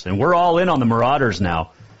Marauders. And we're all in on the Marauders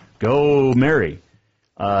now. Go Mary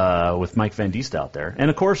with Mike Van Diest out there. And,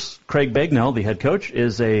 of course, Craig Bagnell, the head coach,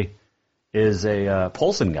 is a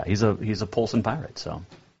Polson guy. He's a Polson Pirate, so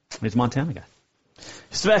he's a Montana guy.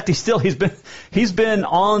 In fact, he's been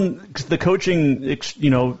on the coaching,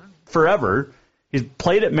 forever. He's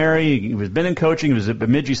played at Mary. He's been in coaching. He was at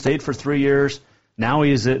Bemidji State for 3 years. Now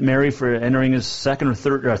he's at Mary for entering his second or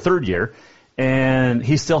third year, and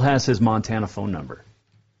he still has his Montana phone number.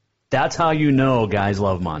 That's how you know guys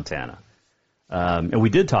love Montana. And we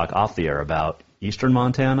did talk off the air about eastern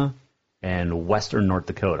Montana and western North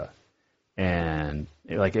Dakota, and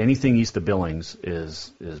like anything east of Billings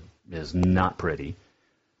is not pretty,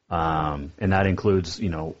 and that includes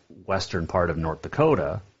western part of North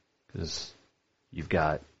Dakota because you've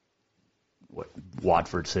got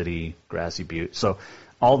Watford City, Grassy Butte, so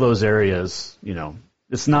all those areas,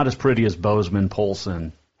 it's not as pretty as Bozeman,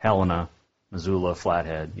 Polson, Helena, Missoula,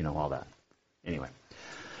 Flathead, all that. Anyway,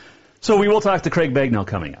 so we will talk to Craig Bagnell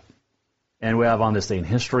coming up, and we have on this day in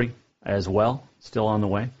history as well, still on the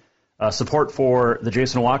way. Support for the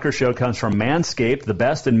Jason Walker Show comes from Manscaped, the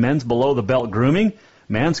best in men's below-the-belt grooming.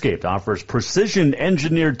 Manscaped offers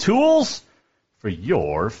precision-engineered tools for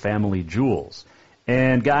your family jewels.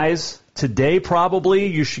 And, guys, today probably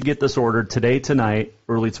you should get this ordered today, tonight,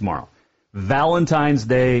 early tomorrow. Valentine's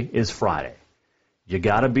Day is Friday. You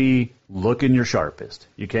got to be looking your sharpest,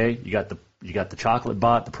 okay? You got the chocolate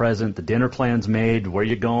bought, the present, the dinner plans made, where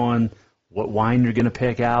you going, what wine you're going to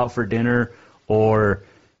pick out for dinner, or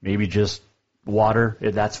maybe just water,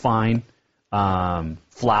 that's fine.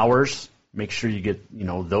 Flowers, make sure you get,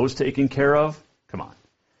 those taken care of. Come on.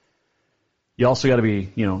 You also got to be,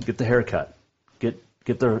 get the haircut.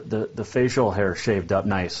 Get the facial hair shaved up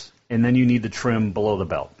nice. And then you need to trim below the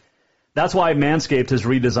belt. That's why Manscaped has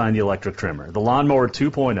redesigned the electric trimmer. The Lawnmower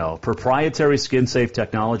 2.0, proprietary skin-safe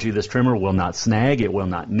technology. This trimmer will not snag. It will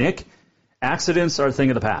not nick. Accidents are a thing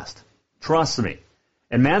of the past. Trust me.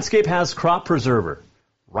 And Manscaped has Crop Preserver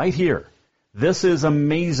right here. This is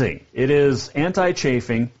amazing. It is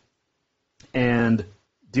anti-chafing and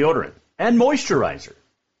deodorant and moisturizer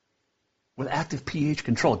with active pH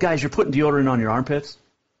control. Guys, you're putting deodorant on your armpits.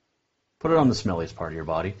 Put it on the smelliest part of your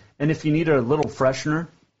body. And if you need a little freshener,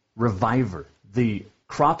 Reviver, the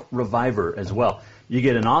Crop Reviver as well. You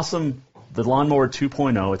get the Lawnmower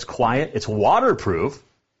 2.0. It's quiet, it's waterproof,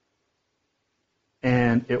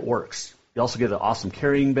 and it works. You also get an awesome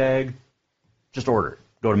carrying bag. Just order it.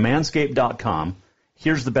 Go to manscaped.com.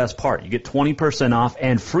 Here's the best part. You get 20% off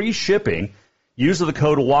and free shipping. Use the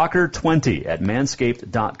code WALKER20 at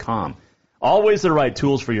manscaped.com. Always the right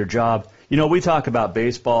tools for your job. You know, we talk about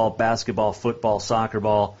baseball, basketball, football, soccer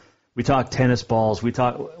ball. We talk tennis balls.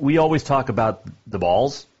 We always talk about the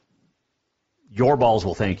balls. Your balls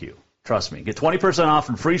will thank you. Trust me. Get 20% off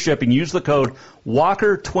and free shipping. Use the code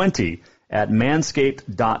WALKER20 at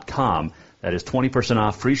manscaped.com. That is 20%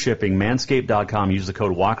 off, free shipping, manscaped.com. Use the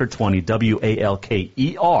code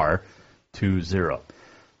WALKER20, WALKER 20.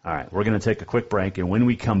 All right, we're going to take a quick break, and when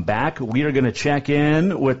we come back, we are going to check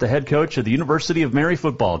in with the head coach of the University of Mary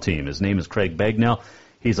football team. His name is Craig Bagnell.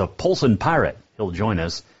 He's a Polson Pirate. He'll join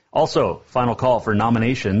us. Also, final call for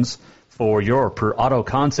nominations for your Auto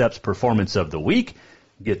Concepts Performance of the Week.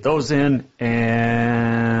 Get those in,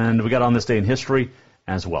 and we got On This Day in History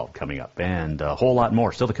as well coming up, and a whole lot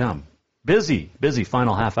more still to come. Busy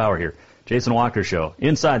final half hour here. Jason Walker Show,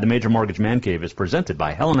 inside the Major Mortgage Man Cave, is presented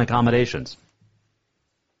by Helen Accommodations.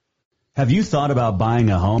 Have you thought about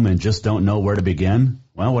buying a home and just don't know where to begin?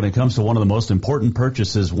 Well, when it comes to one of the most important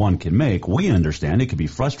purchases one can make, we understand it can be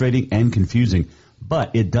frustrating and confusing,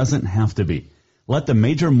 but it doesn't have to be. Let the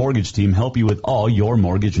Major Mortgage team help you with all your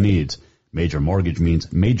mortgage needs. Major Mortgage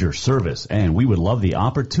means major service, and we would love the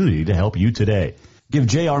opportunity to help you today. Give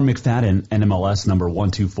J.R. McFadden, NMLS number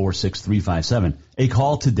 1246357, a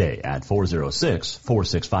call today at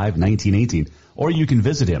 406-465-1918, or you can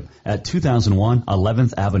visit him at 2001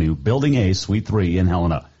 11th Avenue, Building A, Suite 3 in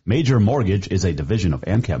Helena. Major Mortgage is a division of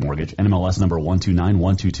AMCAP Mortgage, NMLS number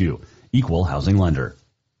 129122, equal housing lender.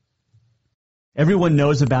 Everyone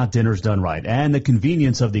knows about Dinners Done Right and the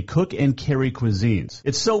convenience of the cook and carry cuisines.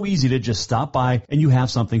 It's so easy to just stop by and you have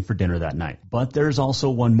something for dinner that night. But there's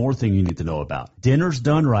also one more thing you need to know about. Dinners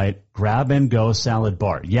Done Right Grab and Go Salad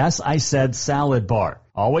Bar. Yes, I said salad bar.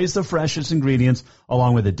 Always the freshest ingredients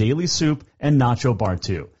along with a daily soup and nacho bar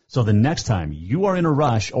too. So the next time you are in a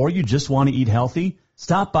rush or you just want to eat healthy,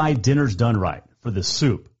 stop by Dinners Done Right for the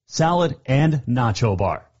soup, salad, and nacho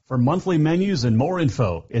bar. For monthly menus and more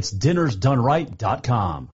info, it's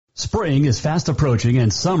dinnersdoneright.com. Spring is fast approaching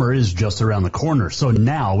and summer is just around the corner, so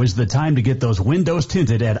now is the time to get those windows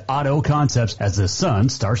tinted at Auto Concepts as the sun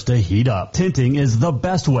starts to heat up. Tinting is the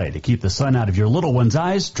best way to keep the sun out of your little one's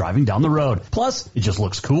eyes driving down the road. Plus, it just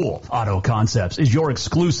looks cool. Auto Concepts is your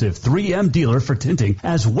exclusive 3M dealer for tinting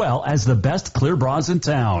as well as the best clear bras in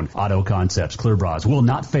town. Auto Concepts clear bras will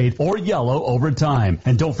not fade or yellow over time.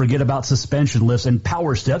 And don't forget about suspension lifts and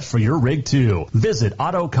power steps for your rig too. Visit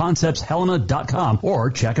AutoConceptsHelena.com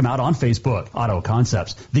or check them out on Facebook. Auto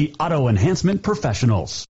Concepts, the auto enhancement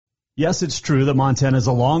professionals. Yes, it's true that Montana is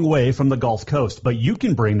a long way from the Gulf Coast, but you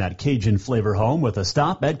can bring that Cajun flavor home with a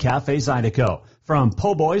stop at Cafe Zydeco. From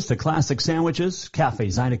po' boys to classic sandwiches, Cafe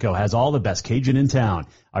Zydeco has all the best Cajun in town.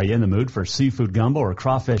 Are you in the mood for seafood gumbo or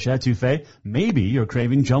crawfish etouffee? Maybe you're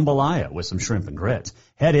craving jambalaya with some shrimp and grits.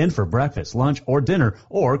 Head in for breakfast, lunch, or dinner,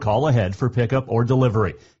 or call ahead for pickup or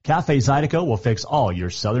delivery. Cafe Zydeco will fix all your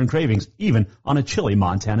southern cravings, even on a chilly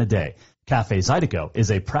Montana day. Cafe Zydeco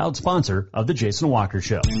is a proud sponsor of The Jason Walker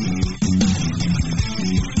Show.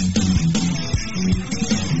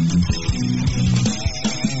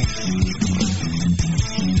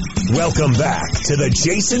 Welcome back to The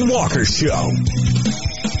Jason Walker Show.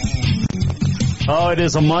 Oh, it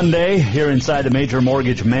is a Monday here inside the Major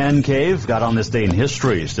Mortgage Man Cave. Got On This Day in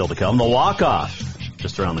History still to come. The walk-off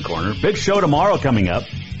just around the corner. Big show tomorrow coming up.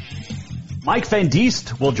 Mike Van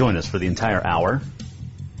Diest will join us for the entire hour.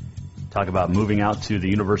 Talk about moving out to the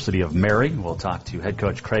University of Mary. We'll talk to head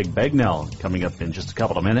coach Craig Bagnell coming up in just a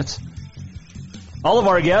couple of minutes. All of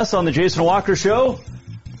our guests on the Jason Walker Show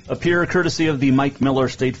appear courtesy of the Mike Miller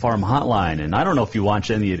State Farm Hotline. And I don't know if you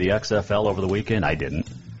watched any of the XFL over the weekend. I didn't.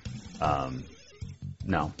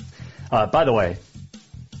 No. By the way,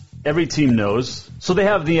 every team knows. So they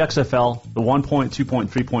have the XFL, the 1-point,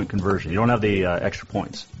 2-point, 3-point conversion. You don't have the extra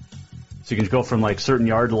points. So you can go from like certain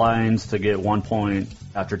yard lines to get 1 point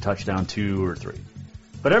after touchdown 2 or 3.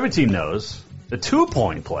 But every team knows the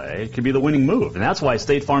 2-point play can be the winning move, and that's why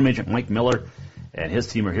State Farm agent Mike Miller and his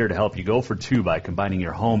team are here to help you go for 2 by combining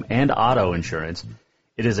your home and auto insurance.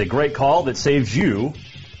 It is a great call that saves you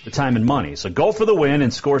the time and money. So go for the win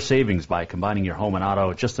and score savings by combining your home and auto.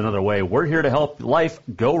 It's just another way. We're here to help life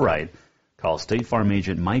go right. Call State Farm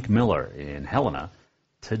agent Mike Miller in Helena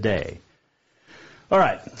today. All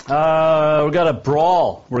right. We've got a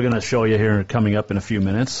brawl we're going to show you here coming up in a few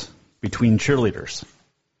minutes between cheerleaders.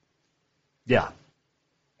 Yeah.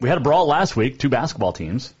 We had a brawl last week, 2 basketball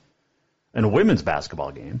teams, and a women's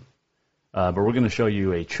basketball game. But we're going to show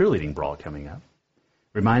you a cheerleading brawl coming up.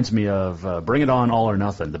 Reminds me of Bring It On, All or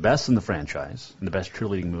Nothing, the best in the franchise and the best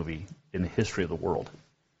cheerleading movie in the history of the world.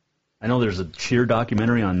 I know there's a cheer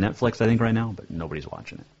documentary on Netflix, I think, right now, but nobody's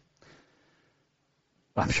watching it.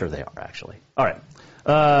 I'm sure they are, actually. All right.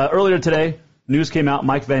 Earlier today, news came out.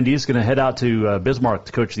 Mike Van Diest is going to head out to Bismarck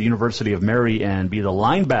to coach the University of Mary and be the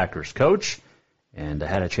linebackers coach. And I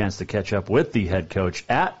had a chance to catch up with the head coach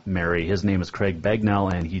at Mary. His name is Craig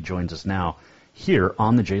Bagnell, and he joins us now here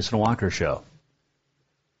on the Jason Walker Show.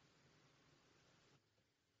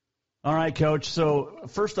 All right, Coach. So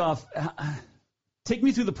first off, take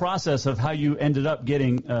me through the process of how you ended up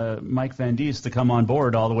getting Mike Van Diest to come on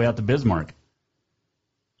board all the way out to Bismarck.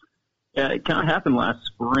 Yeah, it kind of happened last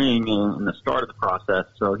spring in the start of the process.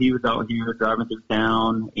 So he was out here driving through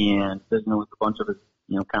town and visiting with a bunch of his,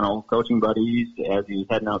 kind of old coaching buddies as he was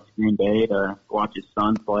heading out to Green Bay to watch his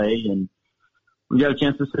son play. And we got a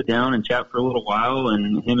chance to sit down and chat for a little while.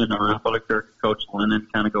 And him and our athletic director, Coach Lennon,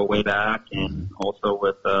 kind of go way back. And also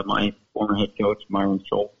with my former head coach, Myron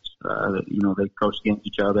Schultz, they coached against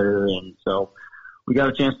each other. And so we got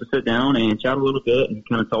a chance to sit down and chat a little bit, and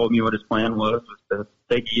kind of told me what his plan was to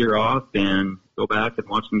take a year off and go back and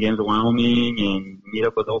watch some games of Wyoming and meet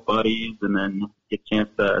up with old buddies, and then get a chance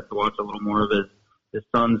to watch a little more of his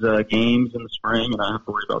son's games in the spring, and not have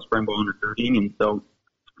to worry about spring ball and recruiting. And so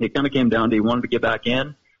it kind of came down to he wanted to get back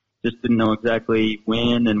in, just didn't know exactly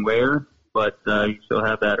when and where, but he still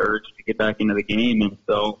had that urge to get back into the game. And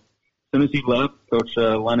so as soon as he left, Coach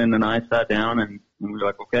Lennon and I sat down and we were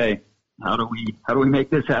like, okay, how do we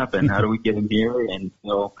make this happen? How do we get him here? And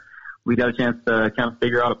so we got a chance to kind of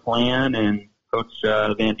figure out a plan, and Coach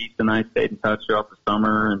Van Diest and I stayed in touch throughout the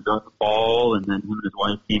summer and throughout the fall, and then him and his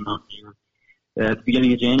wife came out here at the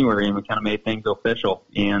beginning of January, and we kind of made things official.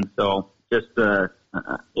 And so just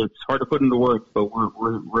it's hard to put into words, but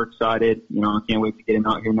we're excited. I can't wait to get him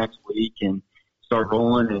out here next week and start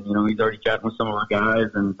rolling. And he's already chatting with some of our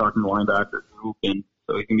guys and talking to the linebacker group, and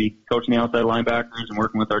so he can be coaching the outside linebackers and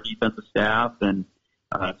working with our defensive staff. And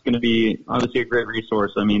it's going to be obviously a great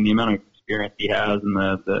resource. I mean, the amount of experience he has and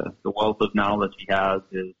the wealth of knowledge he has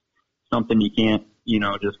is something you can't,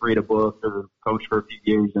 just read a book or coach for a few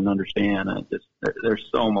years and understand. There's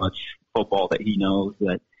so much football that he knows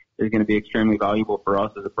that is going to be extremely valuable for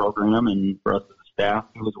us as a program and for us as a staff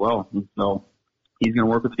too as well. And so he's going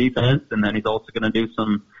to work with the defense, and then he's also going to do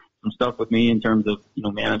some stuff with me in terms of,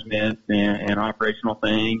 management and operational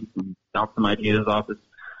things, and bounce some ideas off his,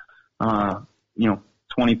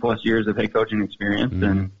 20 plus years of head coaching experience,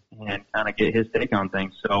 and kind of get his take on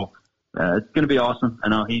things. So, it's going to be awesome. I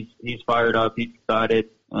know he's fired up. He's excited. It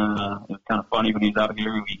was kind of funny when he was out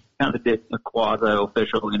here. We kind of did a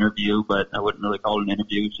quasi-official interview, but I wouldn't really call it an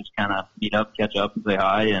interview. It's just kind of meet up, catch up, and say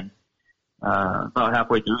hi. And, about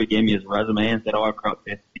halfway through, he gave me his resume and said, I forgot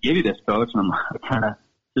to give you this, coach. And I'm kind of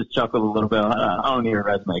just chuckled a little bit. I don't need a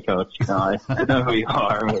resume, coach. I know who you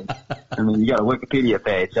are. You got a Wikipedia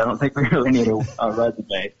page. I don't think we really need a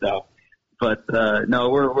resume. So, but no,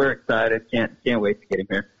 we're excited. Can't wait to get him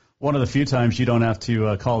here. One of the few times you don't have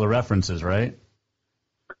to call the references, right?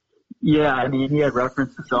 Yeah, I mean, he had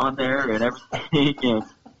references on there and everything,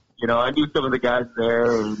 and I knew some of the guys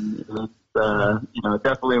there, and it's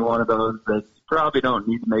definitely one of those that you probably don't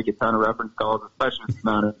need to make a ton of reference calls, especially with the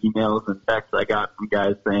amount of emails and texts I got from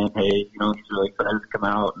guys saying, hey, he's really excited to come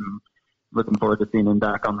out and looking forward to seeing him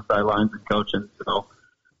back on the sidelines and coaching. So,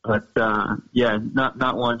 but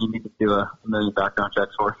not one you need to do a million background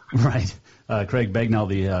checks for. Right. Craig Bagnell,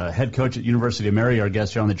 the head coach at University of Mary, our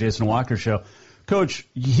guest here on the Jason Walker Show. Coach,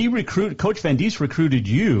 Coach Van Diest recruited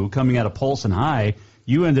you coming out of Polson High.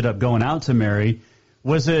 You ended up going out to Mary.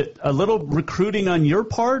 Was it a little recruiting on your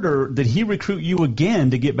part, or did he recruit you again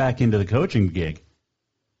to get back into the coaching gig?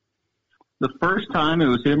 The first time it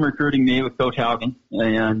was him recruiting me with Coach Haugen,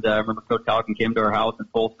 and I remember Coach Haugen came to our house in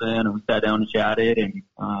Polson, and we sat down and chatted, and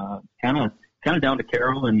kind of down to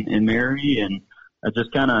Carol and Mary, and I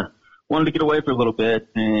just kind of wanted to get away for a little bit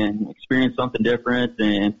and experience something different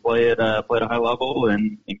and play at a high level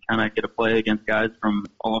and kind of get to play against guys from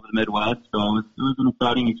all over the Midwest. So it was an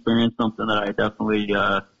exciting experience, something that I definitely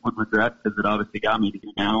would regret because it obviously got me to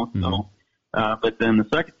do now. So, but then the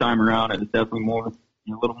second time around, it was definitely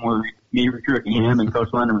a little more me recruiting him and Coach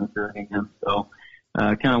Lennon recruiting him. So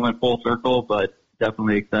kind of went full circle, but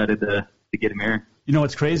definitely excited to get him here. You know,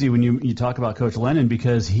 it's crazy when you talk about Coach Lennon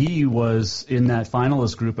because he was in that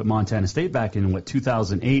finalist group at Montana State back in,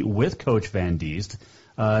 2008 with Coach Van Diest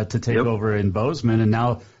to take over in Bozeman, and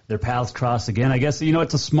now their paths cross again. I guess,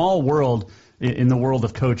 it's a small world in the world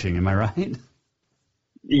of coaching. Am I right?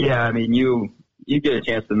 Yeah, I mean, you get a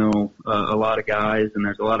chance to know a lot of guys, and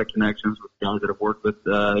there's a lot of connections with guys that have worked with,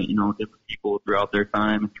 different people throughout their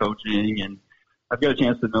time in coaching, and I've got a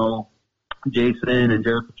chance to know Jason and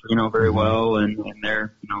Jared Petrino very well, and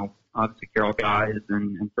they're, obviously Carroll guys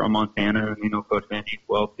and from Montana, and, Coach Van Diest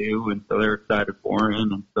well too, and so they're excited for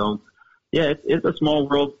him. And so, yeah, it's a small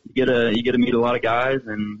world. You get to meet a lot of guys,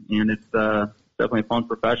 and it's definitely a fun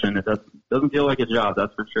profession. It doesn't feel like a job,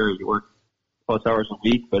 that's for sure. You work plus hours a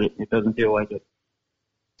week, but it doesn't feel like it.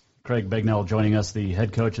 Craig Bagnell joining us, the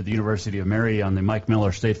head coach at the University of Mary on the Mike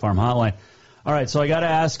Miller State Farm Hotline. All right, so I got to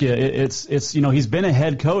ask you, it's he's been a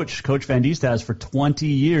head coach, Coach Van Diest has, for 20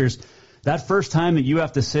 years. That first time that you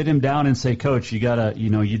have to sit him down and say, Coach, you gotta,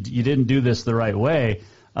 you didn't do this the right way.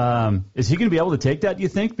 Is he going to be able to take that, do you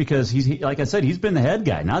think? Because he, like I said, he's been the head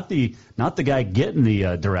guy, not the guy getting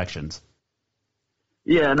the directions.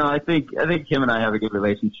 Yeah, no, I think him and I have a good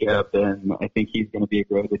relationship, and I think he's going to be a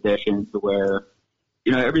great addition to where,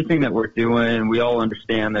 everything that we're doing, we all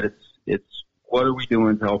understand that it's what are we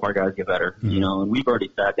doing to help our guys get better? And we've already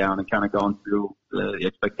sat down and kind of gone through the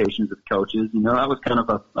expectations of the coaches. That was kind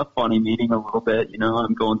of a funny meeting a little bit.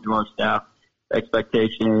 I'm going through our staff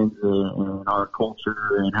expectations and our culture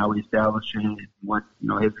and how we establish it and what,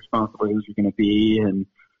 his responsibilities are going to be. And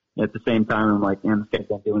at the same time, I'm like, man, this guy's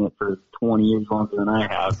been doing it for 20 years longer than I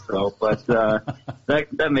have. So, but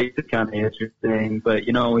that makes it kind of interesting. But,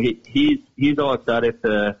 he's all excited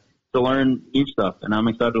to learn new stuff, and I'm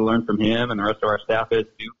excited to learn from him, and the rest of our staff is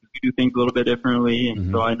too. We do things a little bit differently,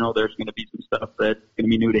 and so I know there's going to be some stuff that's going to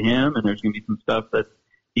be new to him, and there's going to be some stuff that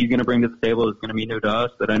he's going to bring to the table that's going to be new to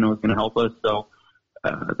us that I know is going to help us. So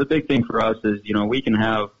the big thing for us is, we can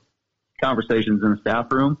have conversations in the staff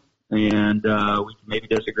room, and we can maybe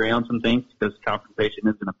disagree on some things because confrontation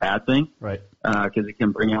isn't a bad thing, right? Because it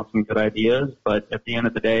can bring out some good ideas. But at the end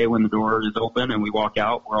of the day, when the door is open and we walk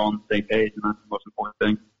out, we're all on the same page, and that's the most important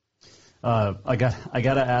thing. I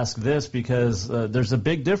got to ask this because there's a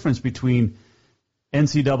big difference between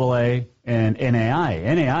NCAA and NAI.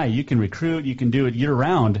 NAI, you can recruit, you can do it year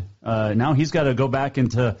round. Now he's got to go back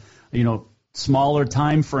into, smaller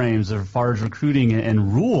time frames as far as recruiting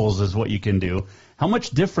and rules is what you can do. How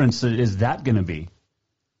much difference is that going to be?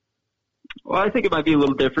 Well, I think it might be a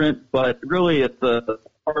little different, but really it's a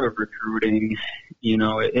part of recruiting.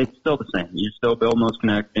 It's still the same. You're still building those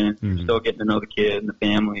connections. You're still getting to know the kids and the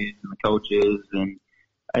families and the coaches. And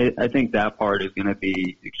I think that part is going to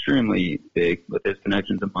be extremely big with his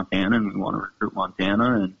connections in Montana, and we want to recruit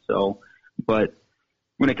Montana. And so, but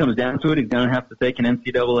when it comes down to it, he's going to have to take an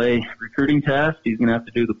NCAA recruiting test. He's going to have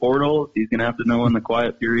to do the portals. He's going to have to know when the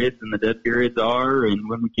quiet periods and the dead periods are and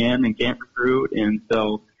when we can and can't recruit. And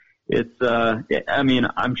so it's,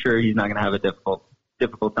 I'm sure he's not going to have a difficult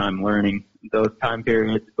time learning those time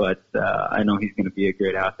periods, but I know he's going to be a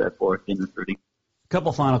great asset for us in recruiting. A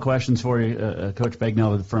couple final questions for you, Coach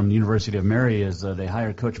Bagnell from the University of Mary, as they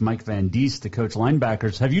hired Coach Mike Van Diest to coach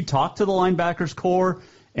linebackers. Have you talked to the linebackers core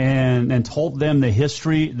and told them the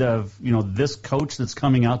history of this coach that's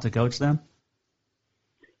coming out to coach them?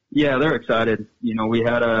 Yeah, they're excited. We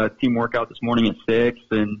had a team workout this morning at 6,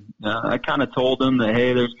 and I kind of told them that,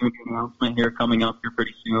 hey, there's going to be an announcement here coming up here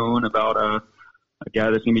pretty soon about a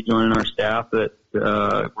guy that's going to be joining our staff that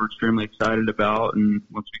we're extremely excited about. And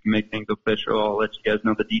once we can make things official, I'll let you guys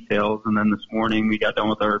know the details. And then this morning we got done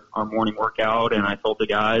with our morning workout, and I told the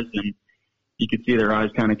guys, and you could see their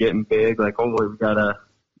eyes kind of getting big, like, oh,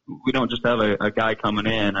 we don't just have a guy coming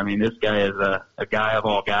in. I mean, this guy is a guy of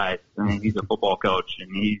all guys. I mean, he's a football coach,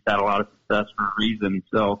 and he's had a lot of success for a reason.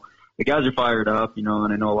 So the guys are fired up, and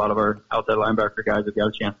I know a lot of our outside linebacker guys have got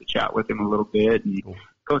a chance to chat with him a little bit. And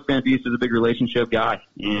Coach Van Diest is a big relationship guy,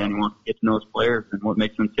 and he wants to get to know his players and what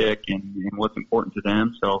makes them tick and what's important to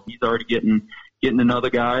them. So he's already getting to know the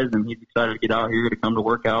guys, and he's excited to get out here to come to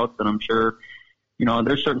workouts. And I'm sure,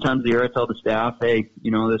 there's certain times of the year I tell the staff, hey,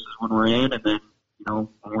 this is when we're in, and then, when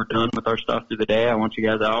we're done with our stuff through the day, I want you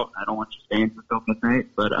guys out. I don't want you staying until midnight,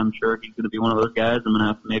 but I'm sure he's going to be one of those guys. I'm going to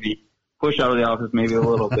have to maybe push out of the office maybe a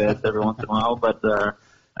little bit every once in a while, but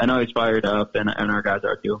I know he's fired up, and our guys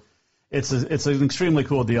are too. It's an extremely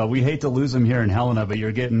cool deal. We hate to lose him here in Helena, but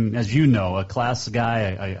you're getting, as you know, a class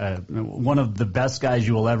guy, one of the best guys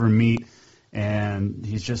you will ever meet. And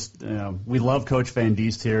he's just, we love Coach Van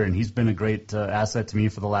Diest here, and he's been a great asset to me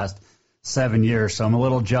for the last 7 years. So I'm a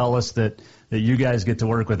little jealous that you guys get to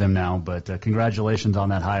work with him now. But congratulations on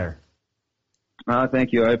that hire.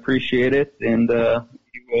 Thank you. I appreciate it. And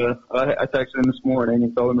I texted him this morning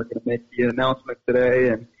and told him we're going to make the announcement today.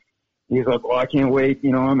 And he's like, well, I can't wait.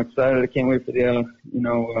 I'm excited. I can't wait for the,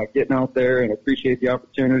 getting out there, and appreciate the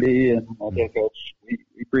opportunity. And I said, Coach, we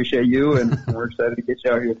appreciate you, and we're excited to get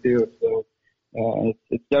you out here too. So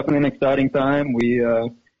it's definitely an exciting time. We've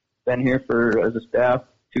been here as a staff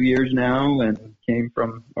 2 years now, and came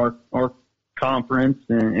from our conference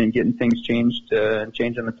and getting things changed and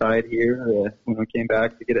changing the tide here when we came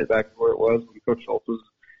back to get it back to where it was when Coach Schultz was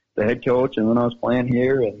the head coach and when I was playing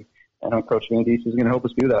here. And I know Coach Van Diest is going to help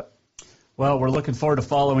us do that. Well, we're looking forward to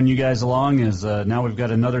following you guys along as now we've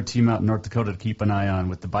got another team out in North Dakota to keep an eye on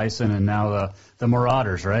with the Bison and now the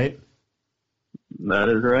Marauders, right? That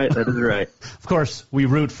is right. That is right. Of course, we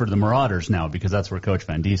root for the Marauders now because that's where Coach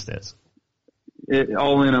Van Diest is.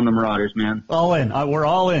 All in on the Marauders, man. All in. We're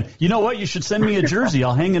all in. You know what? You should send me a jersey.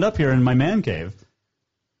 I'll hang it up here in my man cave.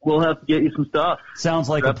 We'll have to get you some stuff. Sounds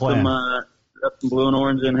like a plan. Some blue and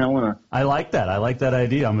orange in Helena. I like that. I like that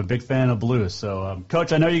idea. I'm a big fan of blue. So,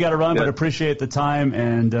 Coach, I know you got to run, but appreciate the time,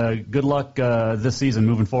 and good luck this season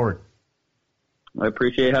moving forward. I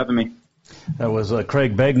appreciate having me. That was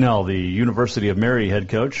Craig Bagnell, the University of Mary head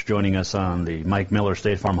coach, joining us on the Mike Miller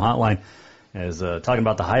State Farm Hotline, as talking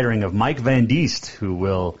about the hiring of Mike Van Diest, who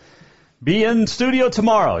will be in studio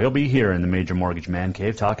tomorrow. He'll be here in the Major Mortgage Man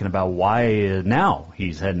Cave talking about why now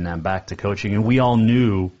he's heading back to coaching. And we all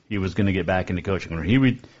knew he was going to get back into coaching. When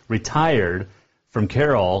he retired from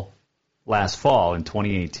Carroll last fall in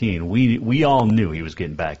 2018, we all knew he was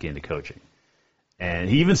getting back into coaching. And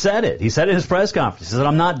he even said it. He said it in his press conference. He said,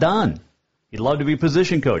 I'm not done. He'd love to be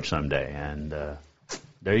position coach someday. And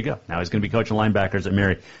there you go. Now he's going to be coaching linebackers at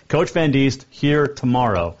Mary. Coach Van Diest here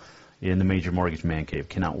tomorrow in the Major Mortgage Man Cave.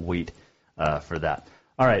 Cannot wait for that.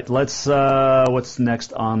 All right, let's. What's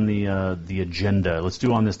next on the agenda? Let's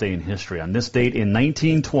do on this day in history. On this date in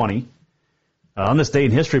 1920. On this day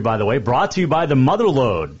in history, by the way, brought to you by the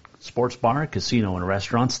Motherlode Sports Bar, Casino, and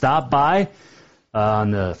Restaurant. Stop by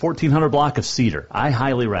on the 1400 block of Cedar. I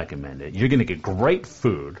highly recommend it. You're going to get great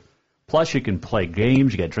food. Plus, you can play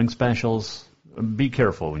games. You got drink specials. Be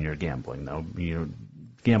careful when you're gambling, though.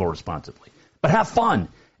 Gamble responsibly. But have fun.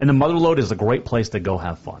 And the Motherlode is a great place to go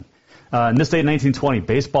have fun. In this day in 1920,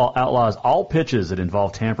 baseball outlaws all pitches that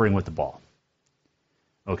involve tampering with the ball.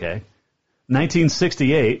 Okay.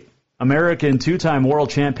 1968, American two-time world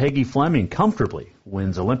champ Peggy Fleming comfortably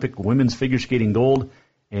wins Olympic women's figure skating gold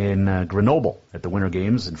in Grenoble at the Winter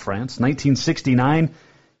Games in France. 1969,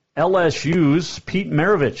 LSU's Pete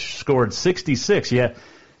Maravich scored 66. Yeah,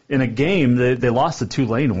 in a game they lost to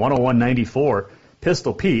Tulane 101-94.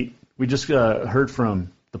 Pistol Pete, we just heard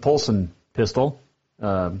from the Polson Pistol,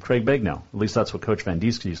 Craig Bagnell. At least that's what Coach Van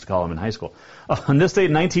Diest used to call him in high school. On this date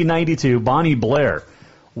in 1992, Bonnie Blair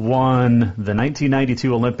won the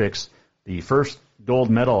 1992 Olympics, the first gold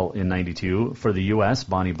medal in 92 for the U.S.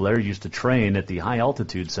 Bonnie Blair used to train at the High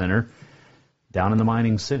Altitude Center down in the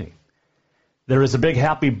mining city. There is a big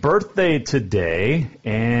happy birthday today,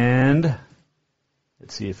 and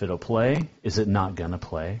let's see if it'll play. Is it not going to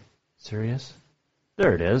play? Serious?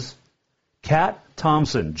 There it is. Cat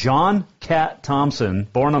Thompson, John Cat Thompson,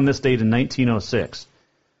 born on this date in 1906.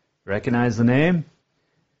 Recognize the name?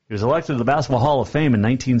 He was elected to the Basketball Hall of Fame in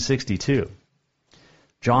 1962.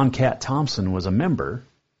 John Cat Thompson was a member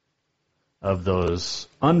of those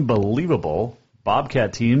unbelievable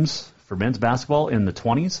Bobcat teams for men's basketball in the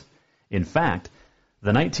 20s. In fact,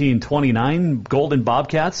 the 1929 Golden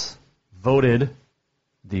Bobcats voted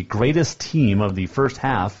the greatest team of the first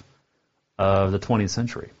half of the 20th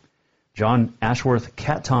century. John Ashworth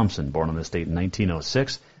Cat Thompson, born on this date in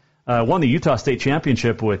 1906, won the Utah State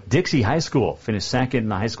Championship with Dixie High School, finished second in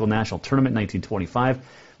the high school national tournament in 1925,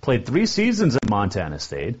 played 3 seasons at Montana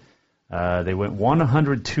State. They went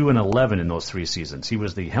 102-11 in those 3 seasons. He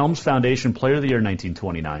was the Helms Foundation Player of the Year in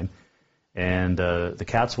 1929, and the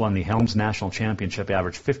Cats won the Helms National Championship,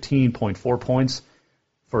 averaged 15.4 points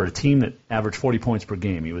for a team that averaged 40 points per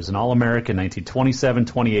game. He was an All-American 1927,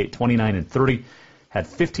 28, 29, and 30. Had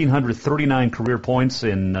 1,539 career points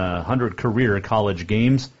in 100 career college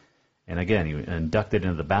games. And again, he was inducted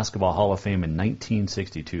into the Basketball Hall of Fame in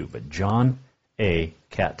 1962. But John A.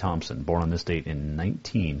 Cat Thompson, born on this date in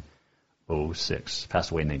 1906,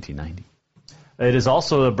 passed away in 1990. It is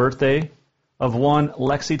also the birthday of one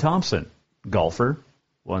Lexi Thompson, golfer,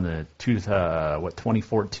 won the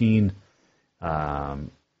 2014 ANA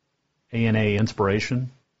Inspiration,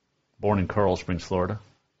 born in Coral Springs, Florida.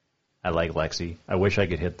 I like Lexi. I wish I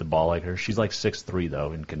could hit the ball like her. She's like 6'3",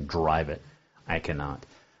 though, and can drive it. I cannot.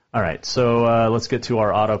 All right, so let's get to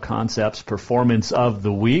our Auto Concepts Performance of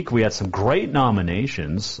the Week. We had some great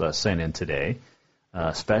nominations sent in today,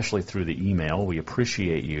 especially through the email. We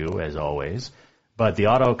appreciate you, as always. But the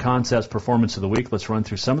Auto Concepts Performance of the Week, let's run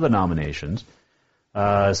through some of the nominations.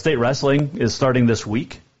 State Wrestling is starting this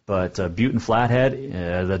week, but Butte and Flathead,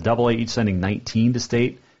 the AA each sending 19 to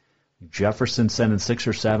State. Jefferson sending 6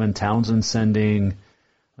 or 7. Townsend sending,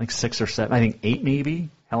 I think, 6 or 7. I think 8 maybe.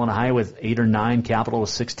 Helena High with 8 or 9. Capital with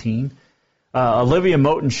 16. Olivia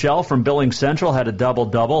Moten Shell from Billings Central had a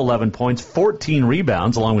double-double, 11 points, 14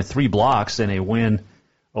 rebounds, along with 3 blocks, and a win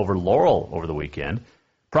over Laurel over the weekend.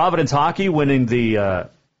 Providence Hockey winning the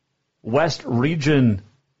West Region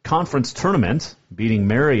Conference Tournament, beating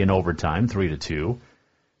Mary in overtime, 3-2.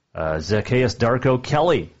 Zacchaeus Darko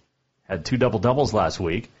Kelly had 2 double-doubles last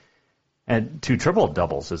week, and 2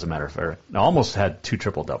 triple-doubles, as a matter of fact. Almost had 2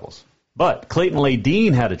 triple-doubles. But Clayton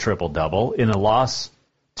Ladine had a triple-double in a loss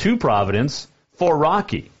to Providence for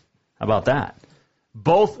Rocky. How about that?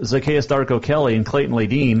 Both Zacchaeus Darko Kelly and Clayton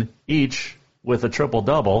Ladine, each with a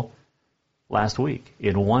triple-double last week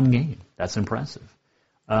in one game. That's impressive.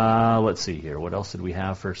 Let's see here. What else did we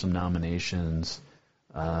have for some nominations?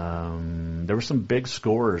 There were some big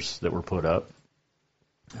scores that were put up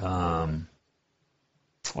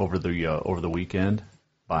over the weekend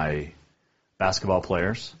by basketball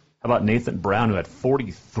players. How about Nathan Brown, who had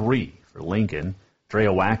 43 for Lincoln? Drea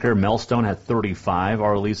Wacker, Melstone had 35.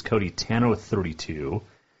 Arlise Cody Tanner with 32.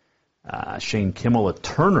 Shane Kimmel at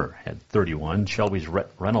Turner had 31. Shelby's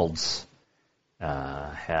Reynolds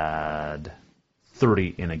had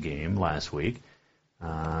 30 in a game last week.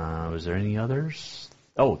 Was there any others?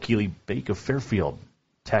 Oh, Keely Bake of Fairfield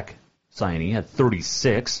Tech signee had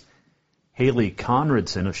 36. Haley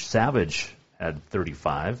Conradson of Savage had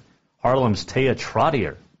 35. Harlem's Taya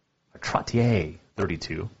Trottier,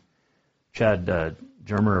 32. Chad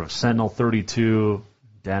Germer of Sentinel, 32.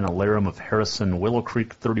 Dana Laram of Harrison Willow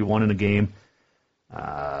Creek, 31 in a game.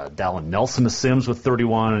 Dallin Nelson of Sims with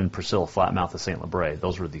 31, and Priscilla Flatmouth of St. Labray.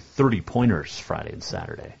 Those were the 30-pointers Friday and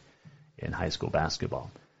Saturday in high school basketball.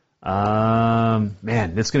 Man,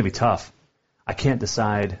 it's going to be tough. I can't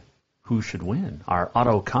decide who should win. Our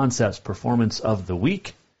Auto Concepts Performance of the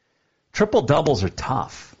Week. Triple-doubles are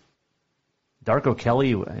tough. Darko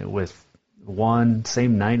Kelly with 1,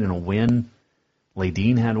 same night and a win.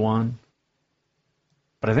 Ladine had 1.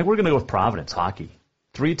 But I think we're going to go with Providence Hockey.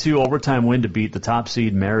 3-2 overtime win to beat the top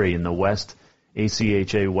seed Mary in the West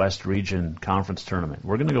ACHA West Region Conference Tournament.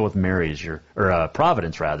 We're going to go with Mary as your, or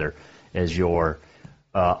Providence rather, as your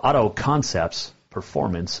Auto Concepts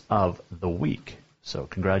Performance of the Week. So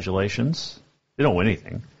congratulations. They don't win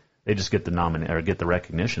anything. They just get the get the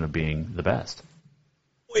recognition of being the best.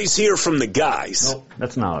 Always hear from the guys. Nope,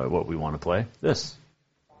 that's not what we want to play. This.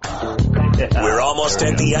 We're almost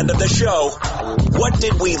at the end of the show. What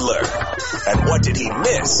did we learn? And what did he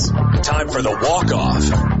miss? Time for the walk-off.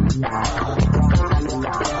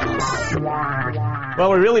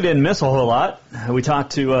 Well, we really didn't miss a whole lot. We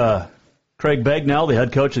talked to Craig Bagnell, the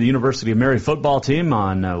head coach of the University of Mary football team,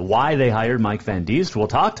 on why they hired Mike Van Diest. We'll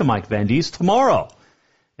talk to Mike Van Diest tomorrow.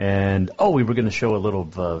 And, we were going to show a little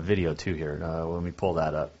video, too, here. Let me pull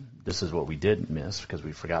that up. This is what we did miss because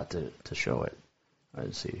we forgot to show it.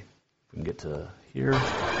 Let's see if we can get to here.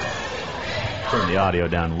 Turn the audio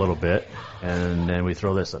down a little bit, and then we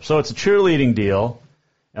throw this up. So it's a cheerleading deal,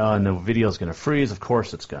 and the video's going to freeze. Of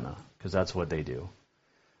course it's going to, because that's what they do.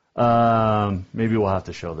 Maybe we'll have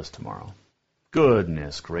to show this tomorrow.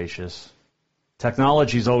 Goodness gracious.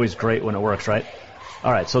 Technology's always great when it works, right?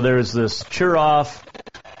 All right, so there's this cheer-off.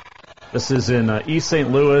 This is in East St.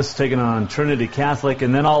 Louis, taking on Trinity Catholic,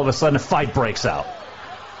 and then all of a sudden a fight breaks out.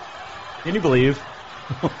 Can you believe?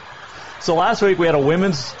 So last week we had a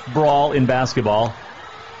women's brawl in basketball,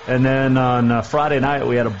 and then on Friday night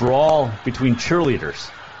we had a brawl between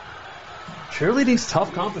cheerleaders. Cheerleading's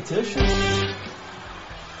tough competition.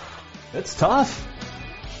 It's tough.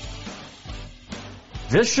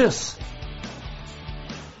 Vicious.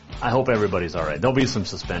 I hope everybody's all right. There'll be some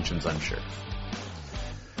suspensions, I'm sure.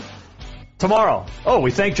 Tomorrow,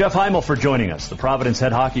 we thank Jeff Heimel for joining us, the Providence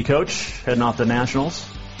head hockey coach, heading off to Nationals.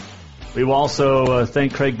 We will also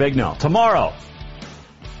thank Craig Bagnell. Tomorrow,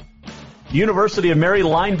 University of Mary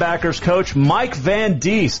linebackers coach Mike Van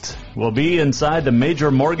Diest will be inside the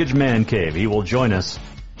Major Mortgage Man Cave. He will join us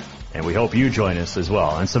And we hope you join us as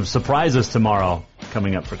well. And some surprises tomorrow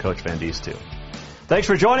coming up for Coach Van Diest, too. Thanks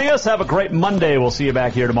for joining us. Have a great Monday. We'll see you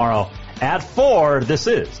back here tomorrow at 4. This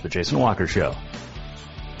is The Jason Walker Show.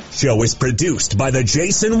 Show is produced by the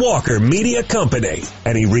Jason Walker Media Company.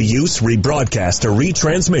 Any reuse, rebroadcast, or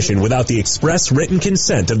retransmission without the express written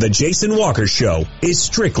consent of the Jason Walker Show is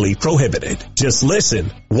strictly prohibited. Just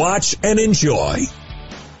listen, watch, and enjoy.